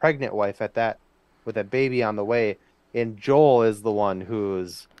pregnant wife at that with a baby on the way. And Joel is the one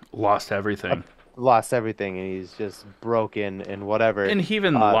who's Lost uh, everything. lost everything and he's just broken and whatever. And he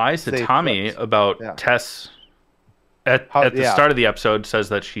even lies to They Tommy flipped. about Yeah. Tess How, at the yeah. start of the episode says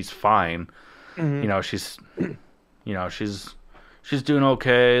that she's fine. Hmm. You know, she's doing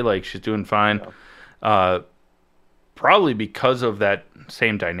okay, like she's doing fine. Yeah. Uh Probably because of that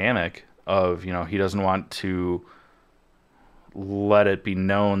same dynamic of, he doesn't want to let it be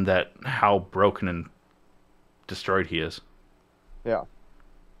known that how broken and destroyed he is. Yeah.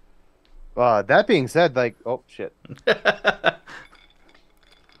 That being said, like, oh shit.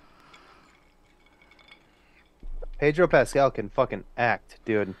 Pedro Pascal can fucking act,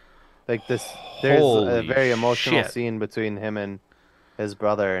 dude. Like this, there's a Holy very emotional shit. scene between him and his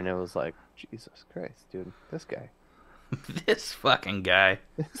brother, and it was like, Jesus Christ, dude, this guy, This fucking guy.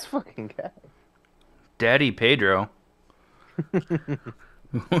 this fucking guy. Daddy Pedro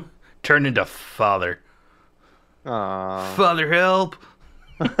turned into father. Aw. Father, help.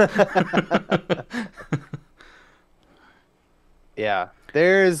 Yeah,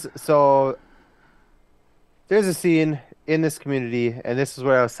 there's a scene in this community, and this is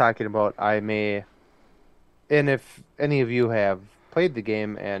what I was talking about. And if any of you have played the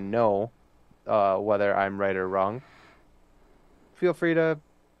game and know whether I'm right or wrong, feel free to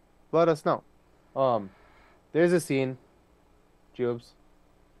let us know. Um, there's a scene, Jubes.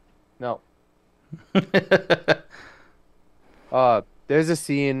 No. There's a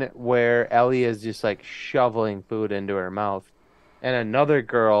scene where Ellie is just like shoveling food into her mouth, and another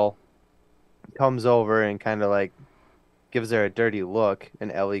girl comes over and kind of like gives her a dirty look,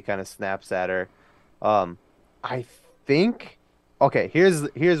 and Ellie kind of snaps at her. Um, I think. Okay, here's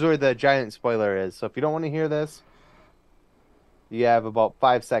where the giant spoiler is. So if you don't want to hear this, you have about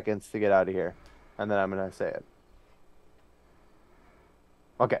 5 seconds to get out of here, and then I'm gonna say it.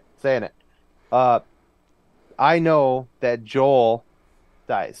 Okay, saying it. Uh, I know that Joel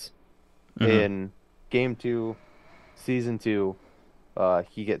dies Mhm. in game two, season two.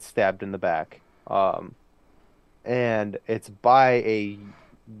 He gets stabbed in the back. And it's by a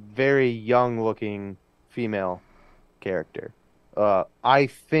very young looking female character. I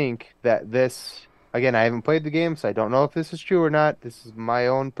think that this, again, I haven't played the game, so I don't know if this is true or not. This is my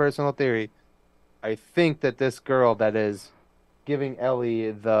own personal theory. I think that this girl that is giving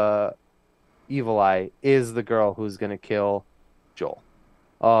Ellie the evil eye is the girl who's gonna kill Joel.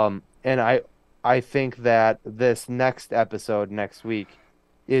 And I think that this next episode next week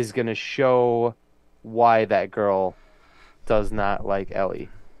is gonna show why that girl does not like Ellie.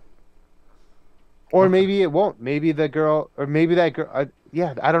 Or Okay. maybe it won't. Maybe the girl, or maybe that girl,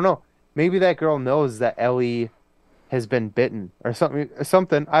 yeah, I don't know. Maybe that girl knows that Ellie has been bitten or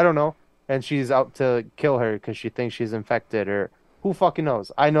something, I don't know. And she's out to kill her because she thinks she's infected, or who fucking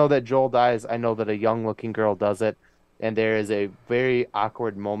knows. I know that Joel dies. I know that a young looking girl does it. And there is a very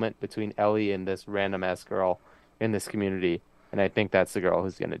awkward moment between Ellie and this random ass girl in this community. And I think that's the girl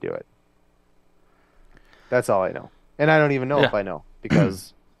who's going to do it. That's all I know. And I don't even know Yeah. if I know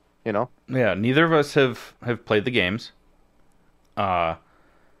because, you know, Yeah, neither of us have played the games. Uh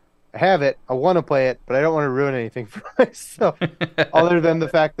I have it. I want to play it, but I don't want to ruin anything for myself other than the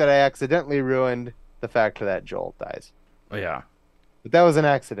fact that I accidentally ruined the fact that Joel dies. yeah. But that was an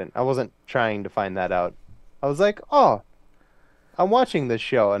accident. I wasn't trying to find that out. I was like, oh, I'm watching this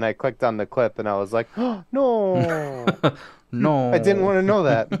show. And I clicked on the clip and I was like, oh, no, I didn't No. want to know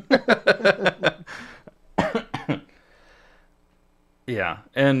that. Yeah,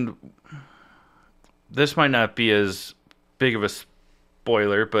 and this might not be as big of a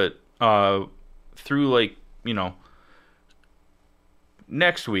spoiler, but through like,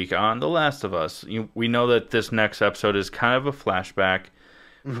 next week on The Last of Us, we know that this next episode is kind of a flashback,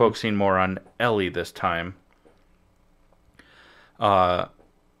 Mhm. focusing more on Ellie this time. Uh,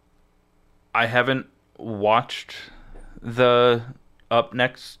 I haven't watched the up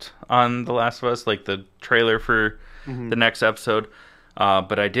next on The Last of Us, like the trailer for the Mhm. next episode,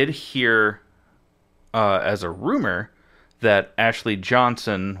 but I did hear as a rumor that Ashley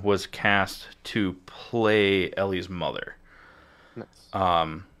Johnson was cast to play Ellie's mother. Nice.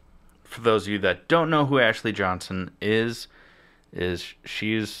 For those of you that don't know who Ashley Johnson is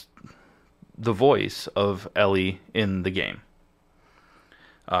she's the voice of Ellie in the game.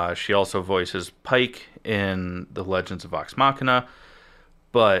 She also voices Pike in The Legends of Vox Machina,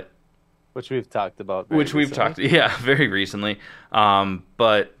 but Which we've talked about very which we've recently. talked, yeah, very recently.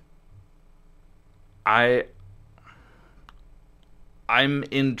 But I I'm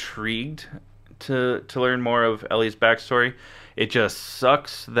intrigued to learn more of Ellie's backstory. It just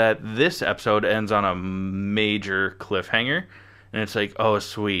sucks that this episode ends on a major cliffhanger. And it's like, oh,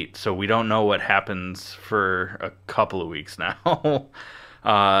 sweet. So we don't know what happens for a couple of weeks now.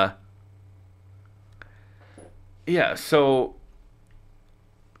 uh, yeah, so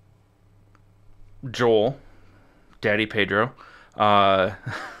Joel, Daddy Pedro, uh,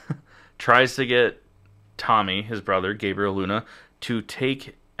 tries to get Tommy, his brother, Gabriel Luna, to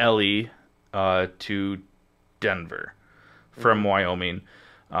take Ellie to Denver from Hmm. Wyoming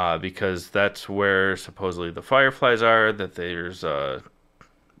because that's where supposedly the Fireflies are, that there's a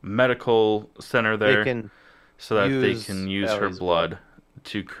medical center They there can so that they can use use her Ellie's blood. blood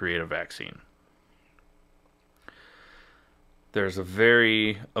to create a vaccine. There's a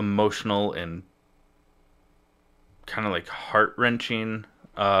very emotional and kind of like heart wrenching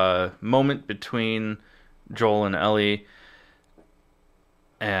moment between Joel and Ellie,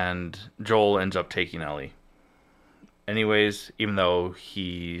 and Joel ends up taking Ellie. Anyways, even though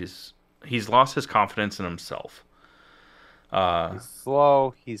he's lost his confidence in himself. Uh, He's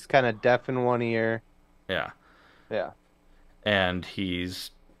slow. He's kind of deaf in one ear. yeah, Yeah. and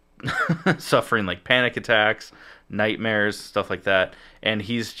he's suffering like panic attacks, nightmares, stuff like that, and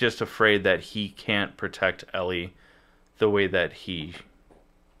he's just afraid that he can't protect Ellie the way that he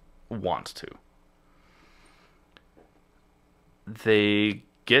wants to. They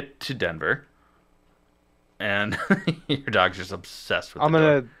get to Denver, and your dog's just obsessed with the I'm door.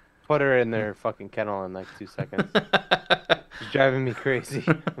 gonna put her in their fucking kennel in like 2 seconds. She's driving me crazy.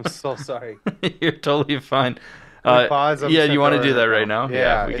 I'm so sorry. You're totally fine. Can we pause? I'm Yeah, just you gonna want throw to her do in that the right kennel. now?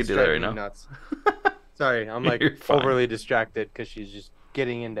 Yeah, we could It's do that right driving me now. nuts. Sorry, I'm like You're fine. overly distracted because she's just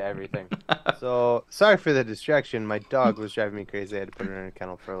getting into everything. So sorry for the distraction. My dog was driving me crazy. I had to put her in a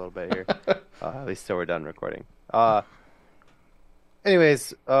kennel for a little bit here. At least till we're done recording.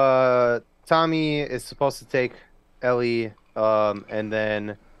 Anyways, Tommy is supposed to take Ellie, and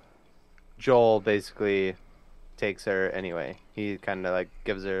then Joel basically takes her anyway. He kind of like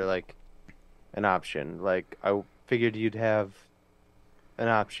gives her like an option. Like I figured you'd have an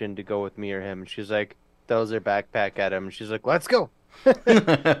option to go with me or him. And she's like throws her backpack at him. And she's like, "Let's go."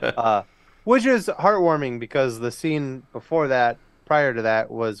 Uh, which is heartwarming because the scene before that, prior to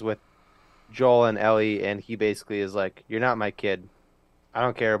that, was with Joel and Ellie, and he basically is like, "You're not my kid. I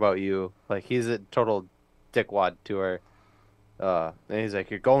don't care about you." Like he's a total dickwad to her. And he's like,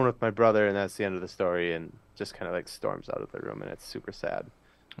 "You're going with my brother," and that's the end of the story. And just kind of like storms out of the room, and it's super sad.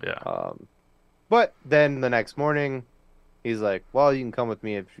 Yeah. But then the next morning, he's like, "Well, you can come with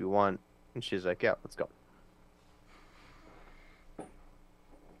me if you want," and she's like, "Yeah, let's go."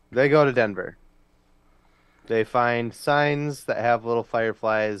 They go to Denver. They find signs that have little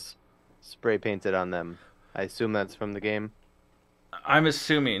fireflies spray painted on them. I assume that's from the game. I'm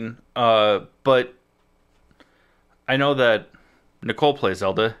assuming, but I know that Nicole plays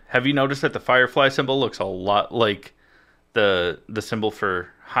Zelda. Have you noticed that the firefly symbol looks a lot like the symbol for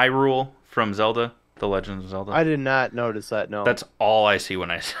Hyrule from Zelda, The Legend of Zelda? I did not notice that, no. That's all I see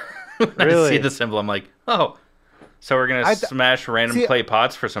when I when I see Really? the symbol. I'm like, oh, so we're gonna smash random see, clay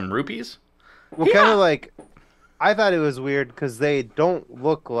pots for some rupees? well, kind of like, I thought it was weird because they don't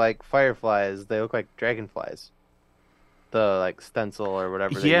look like fireflies. They look like dragonflies. The like stencil or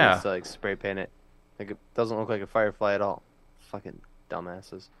whatever they Yeah. use to like spray paint it. Like it doesn't look like a firefly at all. Fucking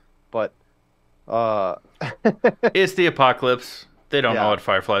dumbasses. But uh It's the apocalypse. They don't know Yeah. what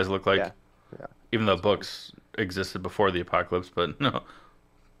fireflies look like, Yeah. Yeah. even though books existed before the apocalypse. But no,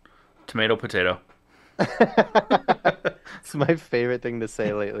 tomato, potato. It's my favorite thing to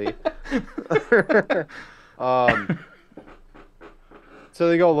say lately. um so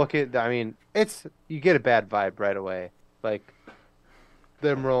they go look at, I mean, it's you get a bad vibe right away. Like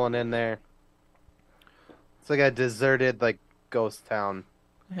them rolling in there. It's like a deserted like ghost town.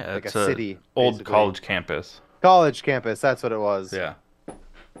 Yeah, Like it's a city, old basically. college campus. College campus, that's what it was. Yeah,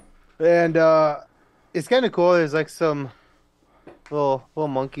 And it's kind of cool. There's like some little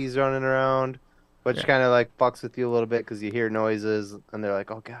monkeys running around, which Yeah. kind of like fucks with you a little bit because you hear noises and they're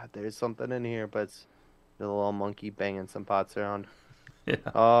like, "Oh God, there's something in here," but it's a little monkey banging some pots around. yeah.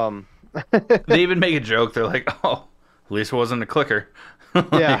 Um, They even make a joke. They're like, "Oh, at least it wasn't a clicker."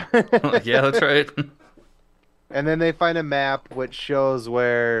 yeah. Like, yeah, that's right. And then they find a map which shows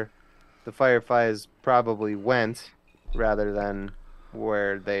where the fireflies probably went, rather than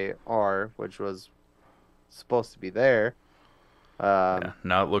where they are, which was supposed to be there. Yeah. Um,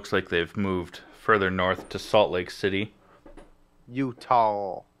 Now it looks like they've moved further north to Salt Lake City.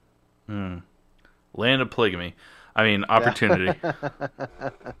 Utah. Hmm. Land of polygamy. I mean, Yeah. opportunity.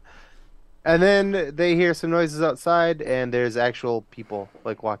 And then they hear some noises outside, and there's actual people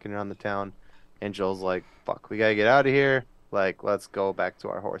like walking around the town. And Joel's like, "Fuck, we gotta get out of here. Like, let's go back to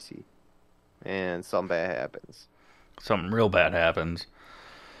our horsey." And something bad happens. Something real bad happens.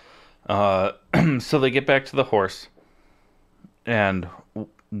 Uh, so they get back to the horse, and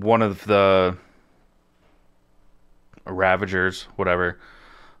one of the Ravagers, whatever.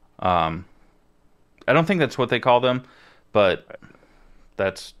 Um, I don't think that's what they call them, but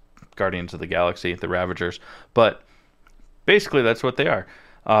that's Guardians of the Galaxy, the Ravagers. But basically, that's what they are.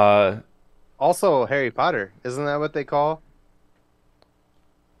 Uh, Also, Harry Potter, isn't that what they call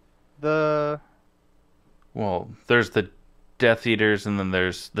the? well, there's the Death Eaters, and then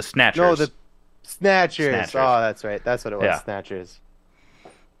there's the No, Snatchers. the Snatchers. Snatchers. Oh, that's right. That's what it was. Yeah. Snatchers.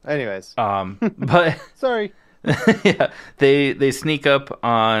 Anyways, But sorry. yeah, they sneak up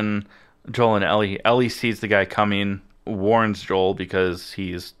on Joel and Ellie. Ellie sees the guy coming, warns Joel because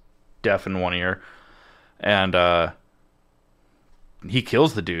he's deaf in one ear, and he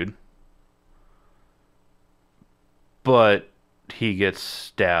kills the dude. But he gets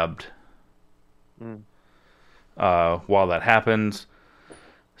stabbed Mm. while that happens.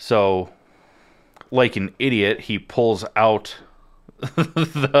 So, like an idiot, he pulls out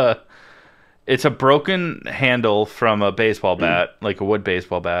the. It's a broken handle from a baseball bat, like a wood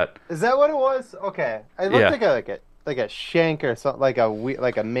baseball bat. Is that what it was? Okay, it looked Yeah. like a shank or something, like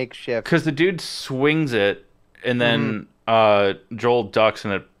a makeshift. Because the dude swings it, and then Joel ducks,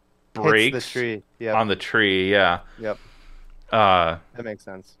 and it Hits breaks the tree. Yep. on the tree. Yeah. Yep. Uh, That makes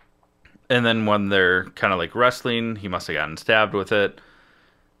sense. and then when they're kind of like wrestling, he must have gotten stabbed with it.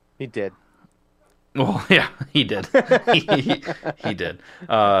 He did. Well, yeah, he did. He did.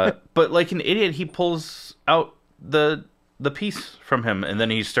 But like an idiot, he pulls out the piece from him, and then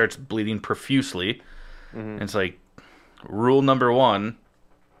he starts bleeding profusely. Hmm. And it's like, rule number one: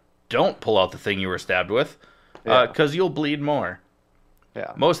 don't pull out the thing you were stabbed with, Yeah. because you'll bleed more.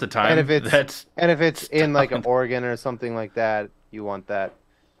 Yeah. Most of the time, And if it's that's and if it's in like an done. organ or something like that, you want that.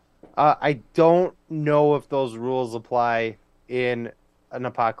 I don't know if those rules apply in an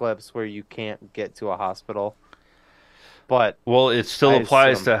apocalypse where you can't get to a hospital, but Well, it still I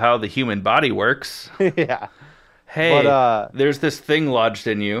applies assume, to how the human body works. yeah. But Hey, there's this thing lodged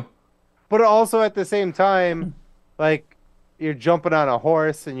in you. but also at the same time, like you're jumping on a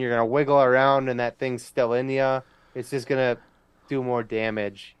horse and you're gonna wiggle around and that thing's still in you. It's just gonna do more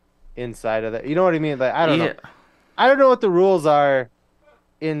damage inside of that. You know what I mean? Like I don't know. Yeah. I don't know what the rules are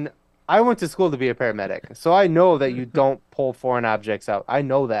in I went to school to be a paramedic. So I know that you don't pull foreign objects out. I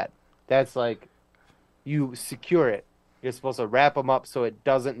know that. That's like you secure it. You're supposed to wrap them up so it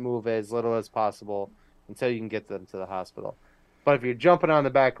doesn't move as little as possible until you can get them to the hospital. But if you're jumping on the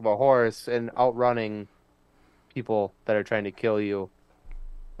back of a horse and outrunning people that are trying to kill you,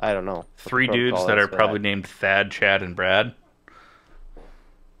 I don't know what the Three dudes protocol that is are for probably that. named Thad, Chad, and Brad.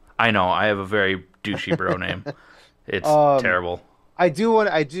 I know, I have a very douchey bro name. It's Um, terrible. I do want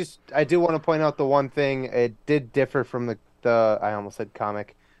to point out the one thing. It did differ from the I almost said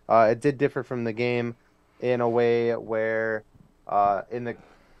comic. It did differ from the game in a way where in the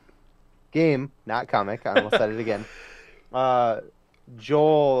game, not comic, I almost said it again. Uh,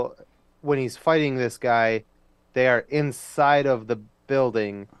 Joel, when he's fighting this guy, they are inside of the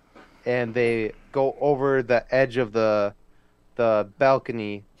building and they go over the edge of the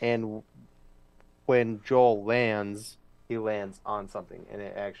balcony, and when Joel lands, he lands on something, and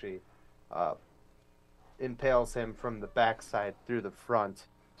it actually uh, impales him from the backside through the front,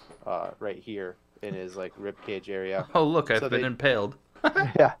 right here in his like rib cage area. Oh, look, So I've been they, impaled.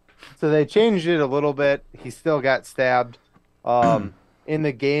 yeah, so they changed it a little bit. He still got stabbed. In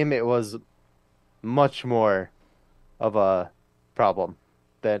the game, it was much more of a problem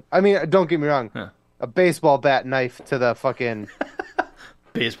than. I mean, don't get me wrong. Huh. A baseball bat knife to the fucking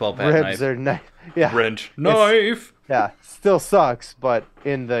Baseball bat ribs knife. or knife. Yeah, Wrench. Knife! yeah, still sucks, but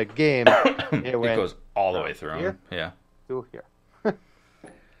in the game, it It went goes all the way through here? him. Yeah. to here.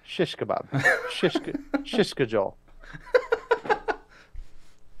 Shish kebab. Shish kajol.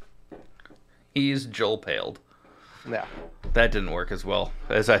 He's Joel paled. Yeah. That didn't work as well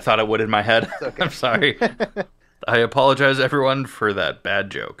as I thought it would in my head. okay. I'm sorry. I apologize, everyone, for that bad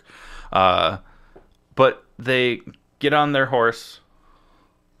joke. But they get on their horse,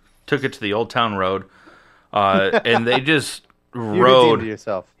 took it to the Old Town Road, and they just You redeemed rode.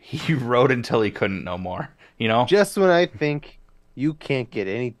 yourself. He rode until he couldn't no more. You know? Just when I think you can't get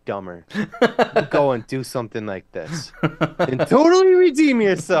any dumber. You go and do something like this and totally redeem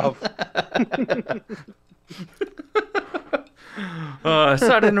yourself. I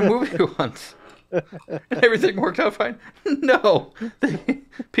saw it in a movie once. Everything worked out fine. No,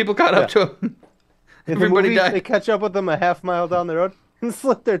 people caught up Yeah. to him. In the Everybody movie, died. they catch up with them a half mile down the road and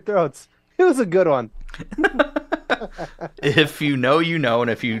slit their throats. It was a good one. If you know, you know,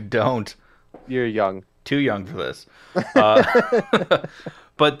 and if you don't, You're young. too young for this. Uh,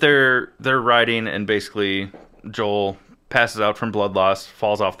 but they're riding, and basically Joel passes out from blood loss,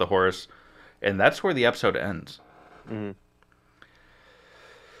 falls off the horse, and that's where the episode ends. Mhm.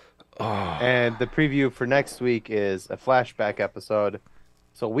 Oh, And the preview for next week is a flashback episode.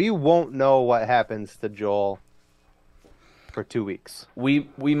 So we won't know what happens to Joel for 2 weeks. we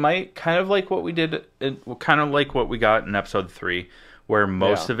might kind of like what we did, kind of like what we got in episode 3, where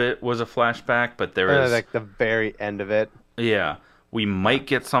most Yeah. of it was a flashback, but there is Like the very end of it. yeah, we might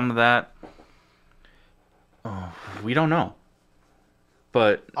get some of that. Oh, we don't know,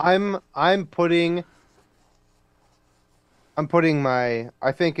 but I'm putting I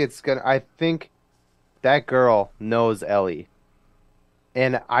think that girl knows Ellie.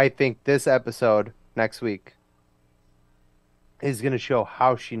 And I think this episode next week is going to show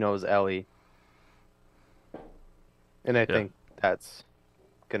how she knows Ellie. And I Yeah. think that's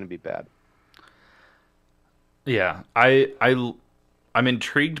going to be bad. yeah, I'm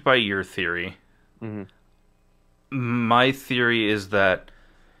intrigued by your theory. Hmm. My theory is that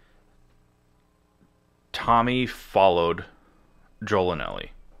Tommy followed Joel and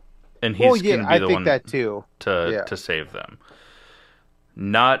Ellie, and Well, he's going yeah, to be I the think one that too. Yeah. to save them.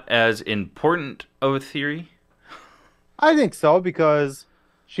 Not as important of a theory. I think so because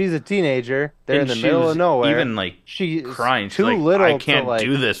she's a teenager. They're And in the she middle was of nowhere. even like She's crying. She's too like, little I can't to like,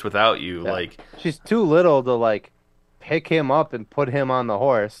 do this without you. yeah. Like, She's too little to like pick him up and put him on the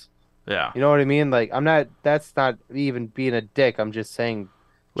horse. yeah, You know what I mean? Like that's not even being a dick. I'm just saying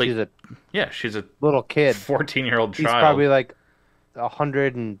like she's a yeah, she's a little kid. 14-year-old He's child. probably like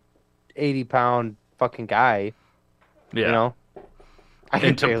 180-pound fucking guy. Yeah, You know? I and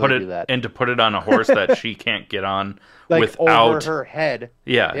could to barely put do it that. and to put it on a horse that she can't get on Like without over her head.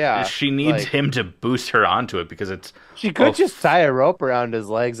 yeah, Yeah, she needs like- him to boost her onto it because it's She could Oh, just tie a rope around his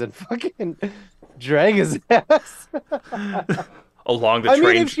legs and fucking drag his ass. along the I mean,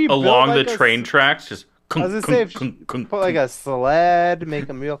 train if she built along like the a train tracks just I was gonna say if she put like a sled, make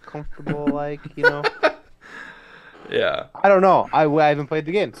him real comfortable, like, you know. yeah. I don't know. I haven't played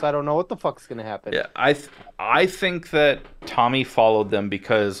the game, so I don't know what the fuck's gonna happen. Yeah, I think that Tommy followed them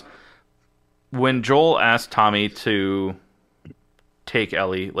because when Joel asked Tommy to take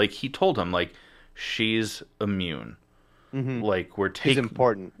Ellie, like he told him like she's immune. Hmm. Like we're She's taking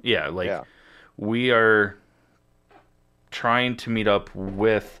important. yeah, like Yeah. we are trying to meet up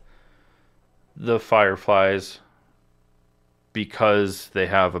with the Fireflies because they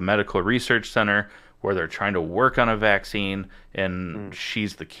have a medical research center where they're trying to work on a vaccine and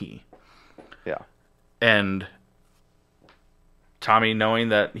she's the key. Yeah. And Tommy, knowing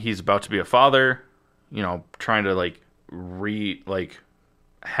that he's about to be a father, you know, trying to like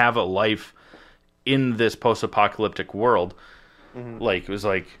have a life in this post-apocalyptic world, like it was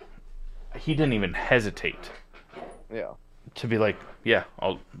like he didn't even hesitate Yeah. to be like, yeah,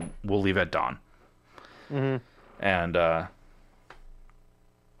 we'll leave at dawn. Hmm. And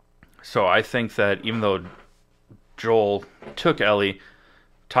so I think that even though Joel took Ellie,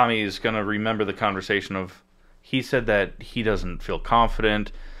 Tommy is going to remember the conversation of he said that he doesn't feel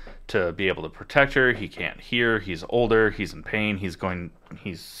confident to be able to protect her. He can't hear. He's older. He's in pain. He's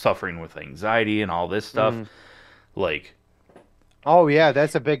suffering with anxiety and all this stuff. Like, Oh yeah,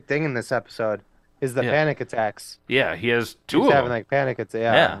 that's a big thing in this episode. Is the Yeah. panic attacks. yeah, he has two He's of having them. like panic attacks.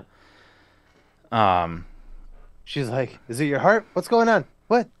 Yeah. Yeah. She's like, "Is it your heart? What's going on?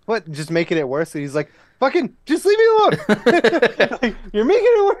 What? What?" Just making it worse. And he's like, "Fucking, just leave me alone. Like, you're making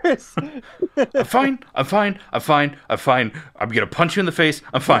it worse." I'm fine. I'm fine. I'm fine. I'm fine. I'm gonna punch you in the face.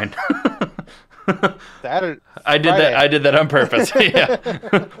 I'm fine. Saturday, I did Friday. that. I did that on purpose.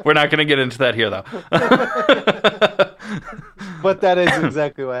 Yeah. We're not gonna get into that here, though. But that is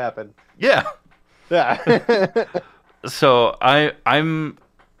exactly what happened. Yeah. Yeah. So I'm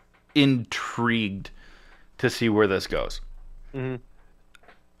intrigued to see where this goes. Mhm.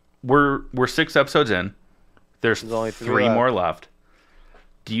 We're 6 episodes in. There's There's only 3 3 left. more left.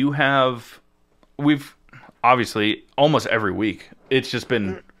 Do you have? We've obviously almost every week. It's just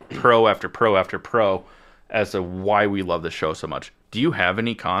been pro after pro after pro as to why we love the show so much. Do you have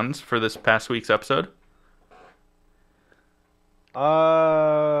any cons for this past week's episode?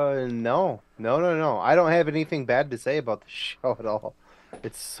 No. I don't have anything bad to say about the show at all.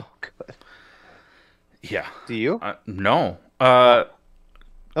 It's so good. Yeah. Do you? No. Oh,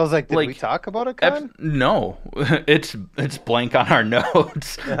 I was like, did we Like talk about it, Con? no. It's blank on our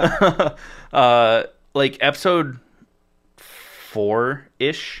notes. Yeah. Like episode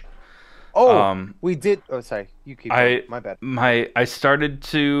 4-ish. Oh, Um, we did. Oh, sorry. You keep going. I My bad. I started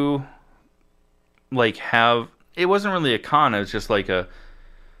to like have it wasn't really a con, it was just like a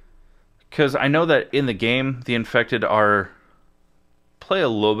because I know that in the game the infected are play a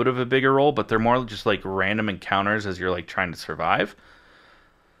little bit of a bigger role, but they're more just like random encounters as you're like trying to survive.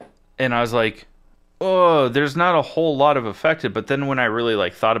 And I was like, oh, there's not a whole lot of affected. But then when I really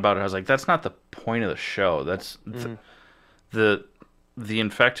like thought about it, I was like, that's not the point of the show. That's the the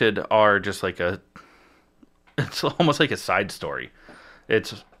infected are just like a it's almost like a side story.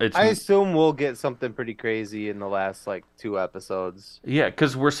 It's I assume we'll get something pretty crazy in the last like 2 episodes. yeah,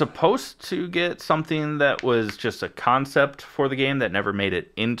 because we're supposed to get something that was just a concept for the game that never made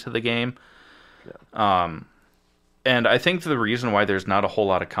it into the game. And I think the reason why there's not a whole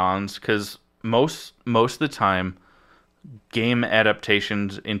lot of cons because most of the time, game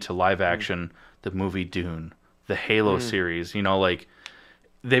adaptations into live action, the movie Dune, the Halo series, like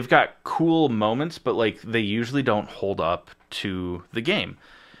they've got cool moments, but like they usually don't hold up to the game.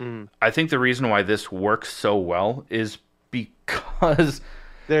 I think the reason why this works so well is because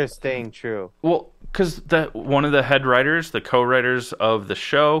They're staying true. well, because one of the head writers, the co-writers of the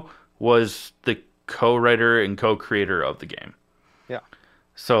show, was the co-writer and co-creator of the game. Yeah.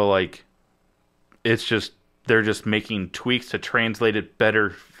 So like, it's just they're just making tweaks to translate it better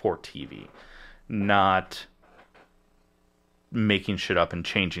for TV, not making shit up and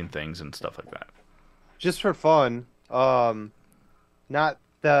changing things and stuff like that. Just for fun, not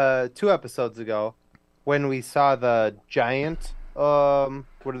the 2 episodes ago when we saw the giant, what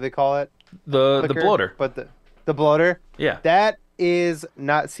do they call it? The Clicker? bloater, But the bloater, yeah, that is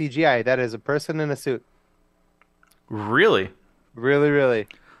not CGI. That is a person in a suit. really, Really, really.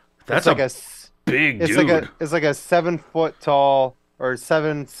 that's It's like a a big it's dude. it's like a 7 foot tall or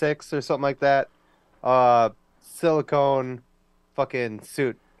 7'6" or something like that. Silicone fucking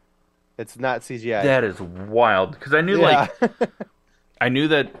suit. It's not CGI. That is wild because I knew Yeah. I knew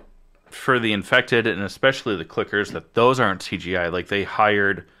that for the infected and especially the clickers that those aren't CGI. Like they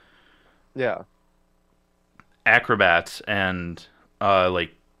hired Yeah. acrobats and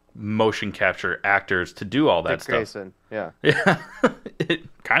like motion capture actors to do all that Dick stuff. Grayson. Yeah. Yeah, it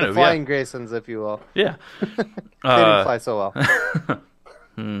kind The of flying Graysons, if you will. yeah. They didn't fly so well.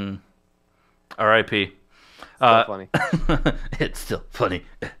 R.I.P. Still funny. It's still funny.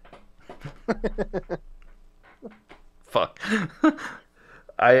 Fuck.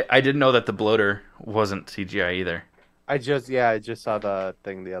 I didn't know that the bloater wasn't CGI either. I just saw the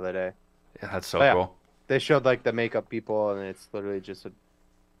thing the other day. Yeah, that's so Oh, yeah. cool. They showed like the makeup people, and it's literally just a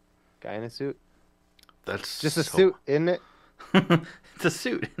guy in a suit. That's Just a so- suit, isn't it? It's a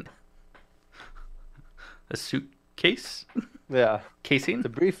suit. A suitcase Yeah. casing.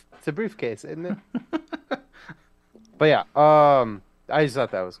 It's a briefcase, isn't it? But yeah, I just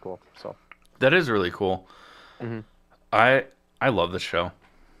thought that was cool. So That is really cool. Mhm. I love the show.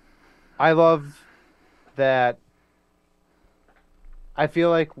 I love that. I feel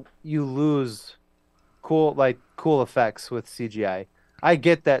like you lose cool effects with CGI. I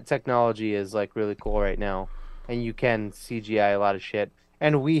get that technology is like really cool right now, and you can CGI a lot of shit.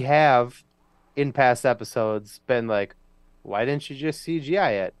 And we have, in past episodes, been like, why didn't you just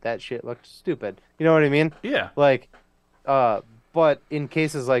CGI it? That shit looked stupid. You know what I mean? Yeah. Like, but in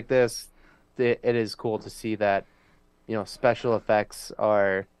cases like this, it is cool to see that, special effects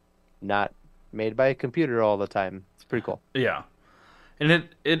are not made by a computer all the time. It's pretty cool. Yeah. And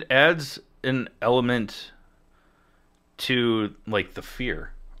it adds an element to like the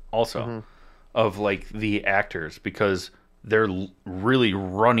fear also of like the actors because they're really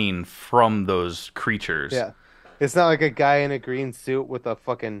running from those creatures. Yeah. It's not like a guy in a green suit with a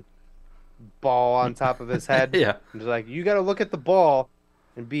fucking ball on top of his head. Yeah. It's like, you got to look at the ball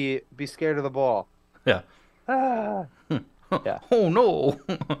and be scared of the ball. Yeah. Ah. Yeah. Oh no.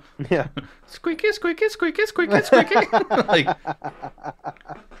 Yeah. Squeaky, squeaky, squeaky, squeaky, squeaky. Like,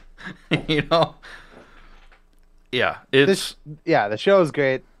 yeah, it's The show is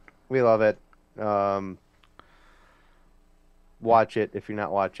great. We love it. Watch it if you're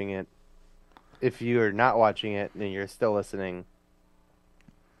not watching it. If you're not watching it and you're still listening,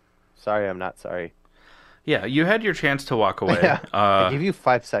 sorry, I'm not sorry. yeah. You had your chance to walk away. Yeah. I give you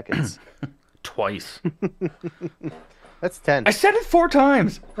 5 seconds. Twice. That's 10. I said it 4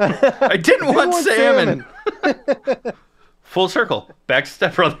 times. I didn't want salmon. Full circle. Back to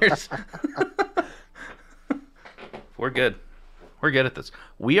Step Brothers. We're good. We're good at this.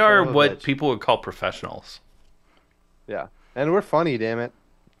 We are Son of a what bitch. people would call professionals. Yeah. And we're funny, damn it.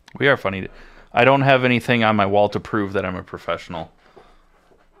 We are funny. I don't have anything on my wall to prove that I'm a professional.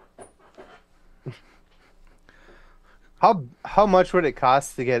 How much would it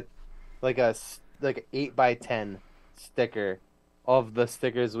cost to get like like an 8x10 sticker of the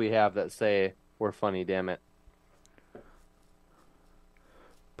stickers we have that say we're funny, damn it.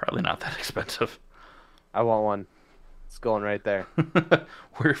 Probably not that expensive. I want one. It's going right there.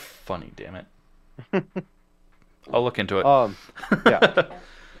 We're funny, damn it. I'll look into it.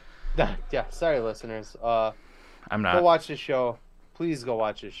 Yeah. Yeah, sorry listeners. I'm Go not. watch this show. Please go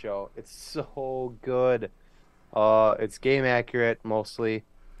watch this show. It's so good. It's game accurate mostly.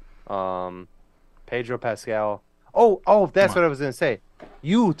 Pedro Pascal. Oh, that's what I was gonna say.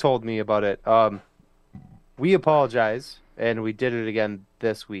 You told me about it. We apologize, and we did it again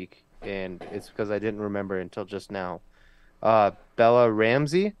this week, and it's because I didn't remember until just now. Bella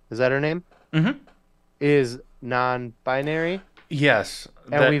Ramsey, is that her name? Mm-hmm. Is non-binary, Yes,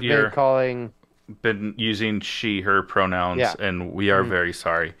 and that we've you're been calling. been using she, her pronouns, Yeah. and we are very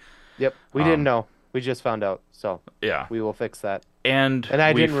sorry. Yep, we didn't know. We just found out, so Yeah. we will fix that. And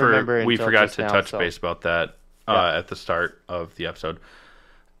I didn't remember we until forgot just to now, touch so. base about that Yeah. at the start of the episode.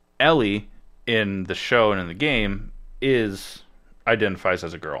 Ellie in the show and in the game identifies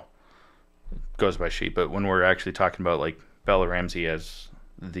as a girl, goes by she. But when we're actually talking about like Bella Ramsey as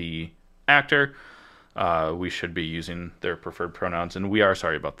the actor, we should be using their preferred pronouns, and we are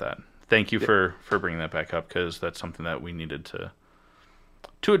sorry about that. Thank you for bringing that back up, because that's something that we needed to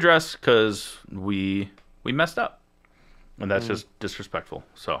address, because we messed up. And that's just disrespectful.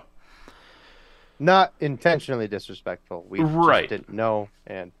 So, Not intentionally disrespectful. We Right. just didn't know,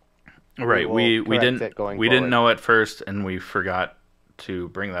 and right, will we correct didn't it going we didn't forward. know at first, and we forgot to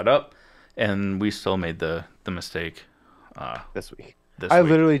bring that up, and we still made the mistake this week. this I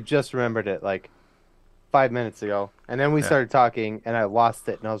week. literally just remembered it like 5 minutes ago, and then we started talking, and I lost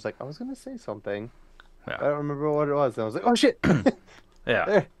it, and I was like, I was gonna say something. Yeah. I don't remember what it was. And I was like, oh shit, Yeah.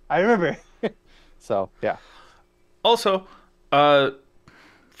 there, I remember. So yeah, Also,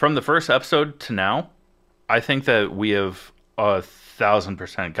 from the first episode to now, I think that we have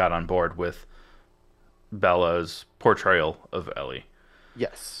 1,000% got on board with Bella's portrayal of Ellie.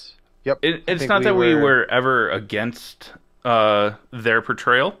 yes, yep. I It's think not that we were ever against their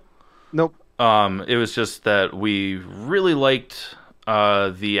portrayal. Nope. It was just that we really liked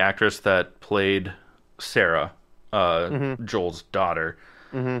the actress that played Sarah, Joel's daughter.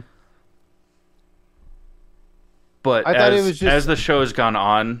 Mm-hmm. But I thought it was just- as the show has gone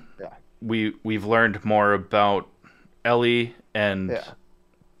on, Yeah. we've learned more about Ellie, and Yeah.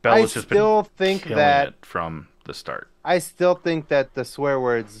 Bella's I just still been think killing that it from the start. I still think that the swear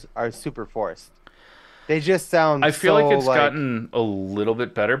words are super forced. They just sound. I feel so, like it's gotten a little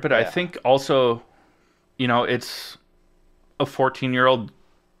bit better, but I Yeah. think also, it's a 14-year-old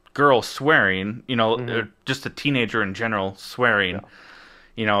girl swearing, or just a teenager in general swearing.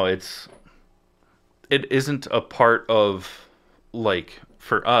 It isn't a part of, like,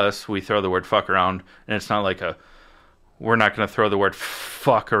 for us, we throw the word fuck around, and it's not like we're not going to throw the word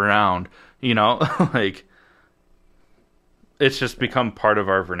fuck around, like, it's just become part of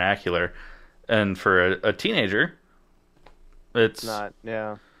our vernacular. And for a teenager, it's not.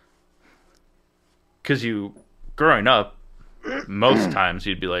 Yeah. because growing up, most times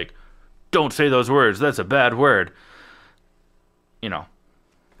you'd be like, don't say those words, that's a bad word.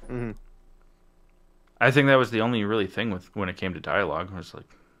 Mm-hmm. I think that was the only really thing when it came to dialogue. It was like,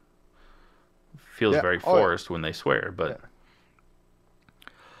 feels Yeah. very Oh, yeah. forced when they swear, but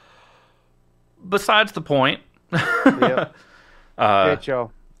besides the point. Yep. Great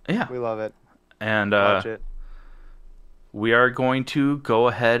show. Yeah. We love it. And Watch it. we are going to go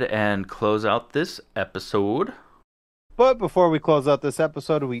ahead and close out this episode. But before we close out this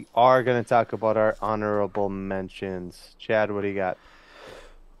episode, we are going to talk about our honorable mentions. Chad, what do you got?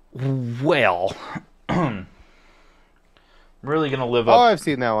 Well, I'm really going to live Oh, up. I've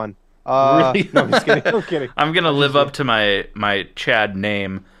seen that one. Really? No, I'm just kidding. I'm kidding. I'm going to live up to my Chad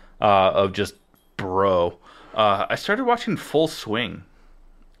name of just bro. I started watching Full Swing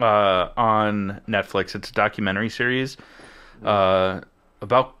on Netflix. It's a documentary series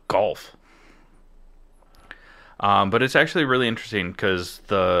about golf. But it's actually really interesting because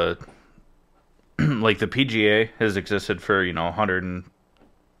the PGA has existed for 100 and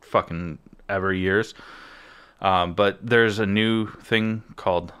fucking ever years. But there's a new thing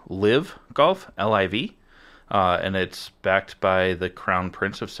called Live Golf, LIV, and it's backed by the Crown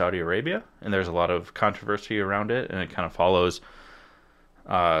Prince of Saudi Arabia, and there's a lot of controversy around it, and it kind of follows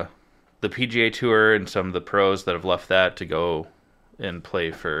uh, the PGA Tour and some of the pros that have left that to go and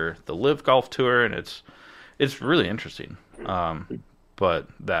play for the Live Golf Tour, and it's really interesting. But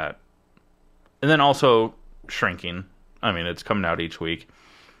that, and then also shrinking. I mean, it's coming out each week.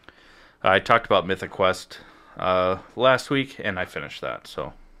 I talked about Mythic Quest last week, and I finished that,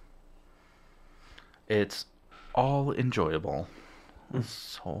 so it's all enjoyable.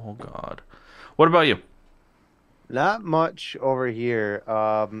 So God, what about you? Not much over here.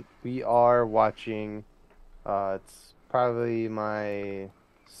 We are watching. It's probably my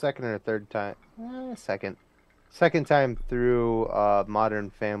second or third time. Second time through Modern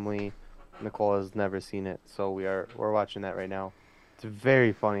Family. Nicole has never seen it, so we're watching that right now. It's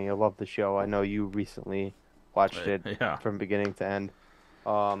very funny. I love the show. I know you recently watched it Yeah. from beginning to end.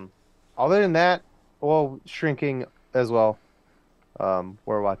 Um, Other than that, well, Shrinking as well.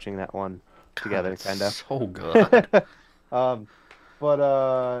 We're watching that one together, It's kind of. so good. Um,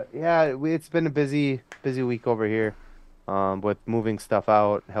 but yeah, it's been a busy week over here. With moving stuff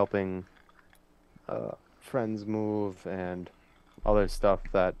out, helping friends move, and other stuff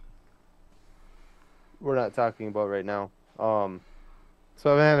that we're not talking about right now.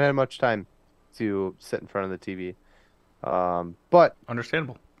 So I haven't had much time to sit in front of the TV. But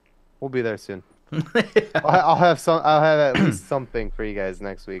Understandable. we'll be there soon. I'll have some. I'll have at least something for you guys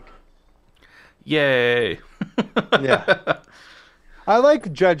next week. Yay. Yeah. I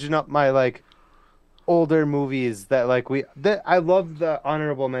like judging up my older movies that I love the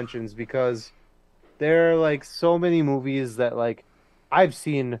honorable mentions because there are so many movies that I've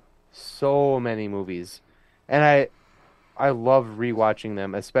seen so many movies, and I love rewatching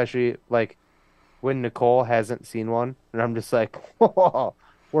them, especially when Nicole hasn't seen one and I'm just like, "Whoa,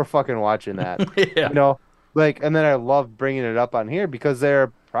 we're fucking watching that." Yeah. You know? And then I love bringing it up on here because there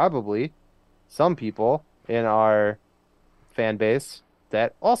are probably some people in our fan base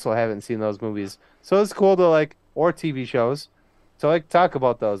that also haven't seen those movies. So it's cool to or TV shows to talk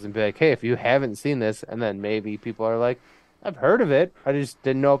about those and be like, hey, if you haven't seen this, and then maybe people are like, I've heard of it. I just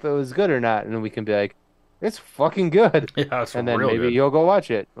didn't know if it was good or not. And then we can be like, it's fucking good. Yeah, it's And then real maybe good. you'll go watch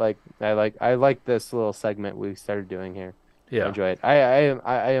it. I like this little segment we started doing here. I Yeah. enjoy it.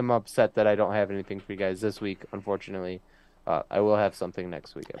 I am upset that I don't have anything for you guys this week, unfortunately. I will have something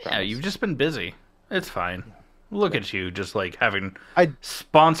next week, I Yeah, promise. you've just been busy. It's fine. Look at you, just having I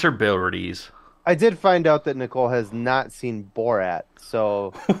sponsorabilities. I did find out that Nicole has not seen Borat,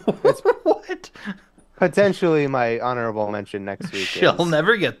 so it's What? potentially my honorable mention next week She'll is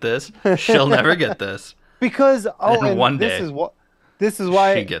never get this. She'll never get this. because And and one day this is she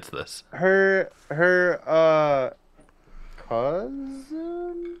why gets this. her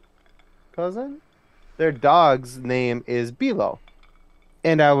cousin their dog's name is Bilo,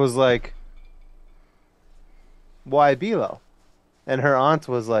 and I was like, why Bilo? And her aunt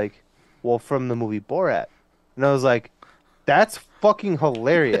was like, well, from the movie Borat. And I was like, that's fucking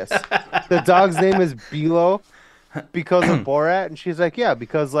hilarious. The dog's name is Bilo because of Borat. And she's like, yeah,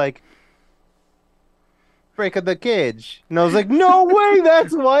 because break of the cage. And I was like, no way,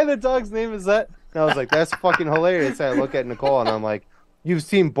 that's why the dog's name is that. And I was like, that's fucking hilarious. And I look at Nicole and I'm like, you've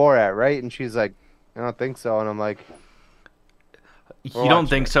seen Borat, right? And she's like, I don't think so. And I'm like, You don't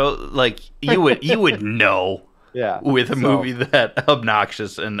think it. so? You would know Yeah. with a So, movie that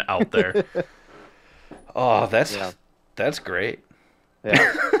obnoxious and out there. Oh, yeah. that's great.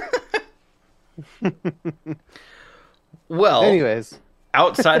 Yeah. Well, Anyways,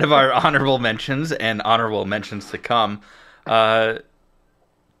 outside of our honorable mentions and honorable mentions to come, uh,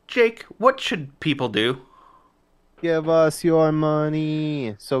 Jake, what should people do? give us your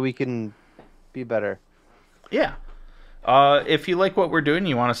money so we can be better. Yeah. If you like what we're doing and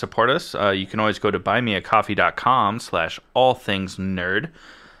you want to support us, you can always go to buymeacoffee.com/allthingsnerd,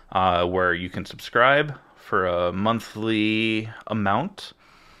 where you can subscribe for a monthly amount,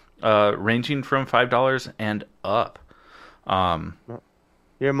 ranging from $5 and up.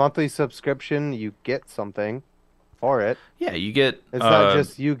 Your monthly subscription, you get something for it. Yeah, you get It's not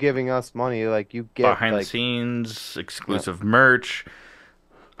just you giving us money. You get behind the scenes, exclusive merch,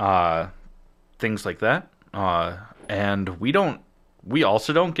 things like that. And we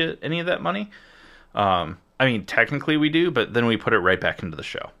also don't get any of that money. I mean, technically we do, but then we put it right back into the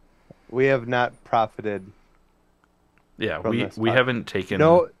show. we have not profited Yeah, from we this. haven't taken.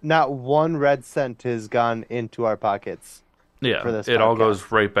 No, not one red cent has gone into our pockets Yeah, for this it all podcast.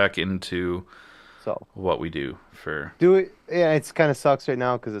 goes right back into So what we do for. do it. Yeah, it's kind of sucks right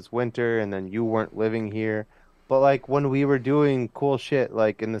now because it's winter and then you weren't living here. But when we were doing cool shit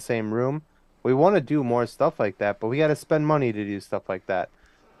in the same room, we want to do more stuff like that, but we got to spend money to do stuff like that.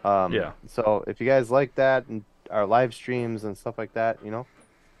 Yeah. So if you guys like that and our live streams and stuff like that,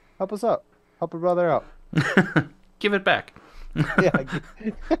 help us out. Help a brother out. Give it back. Yeah.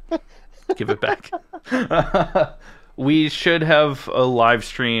 Give it back. We should have a live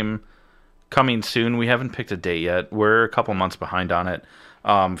stream coming soon. We haven't picked a date yet. We're a couple months behind on it.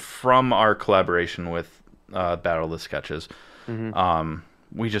 From our collaboration with Battle of the Sketches.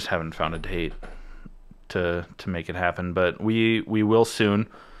 We just haven't found a date to make it happen, but we will soon.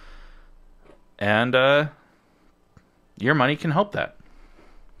 And your money can help that.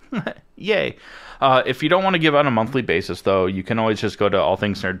 Yay. If you don't want to give on a monthly basis, though, you can always just go to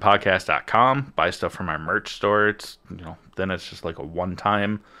allthingsnerdpodcast.com, buy stuff from our merch store. It's, then it's just like a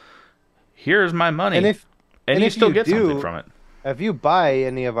one-time, here's my money. And you still get something from it. If you buy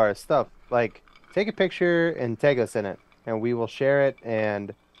any of our stuff, like, take a picture and tag us in it, and we will share it,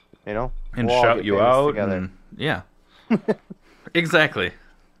 and, and we'll all shout get you famous out. together. And, yeah. Exactly.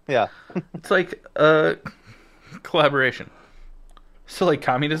 Yeah. It's like a collaboration. So, like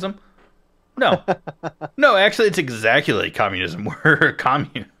communism? No. No, actually, it's exactly like communism. We're a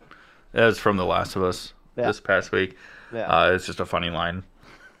commune. That's from The Last of Us this past week. Yeah. It's just a funny line.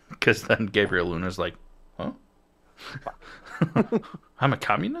 Because then Gabriel Luna's like, huh? I'm a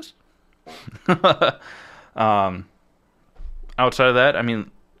communist? Outside of that, I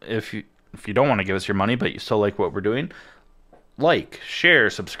mean, if you don't want to give us your money, but you still like what we're doing, like, share,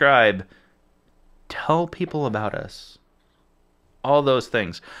 subscribe, tell people about us. All those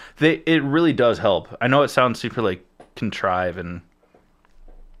things. It really does help. I know it sounds super like contrived and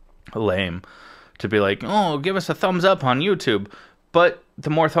lame to be like, oh, give us a thumbs up on YouTube. But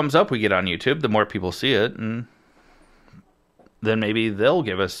the more thumbs up we get on YouTube, the more people see it, and then maybe they'll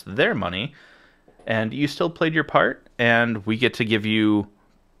give us their money, and you still played your part, and we get to give you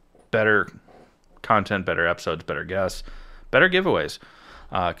better content, better episodes, better guests, better giveaways,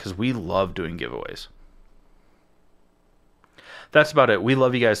 because we love doing giveaways. That's about it. We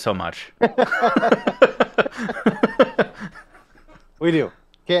love you guys so much. We do.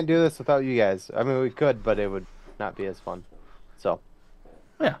 Can't do this without you guys. I mean, we could, but it would not be as fun. So,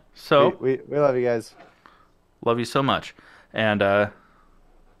 yeah. So we love you guys. Love you so much. And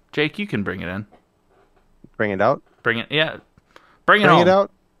Jake, you can bring it in. Bring it out. Bring it. Yeah. Bring home. it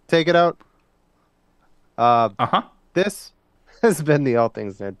out. Take it out. Uh-huh. This has been the All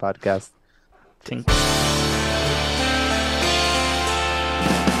Things Nerd podcast. Tink.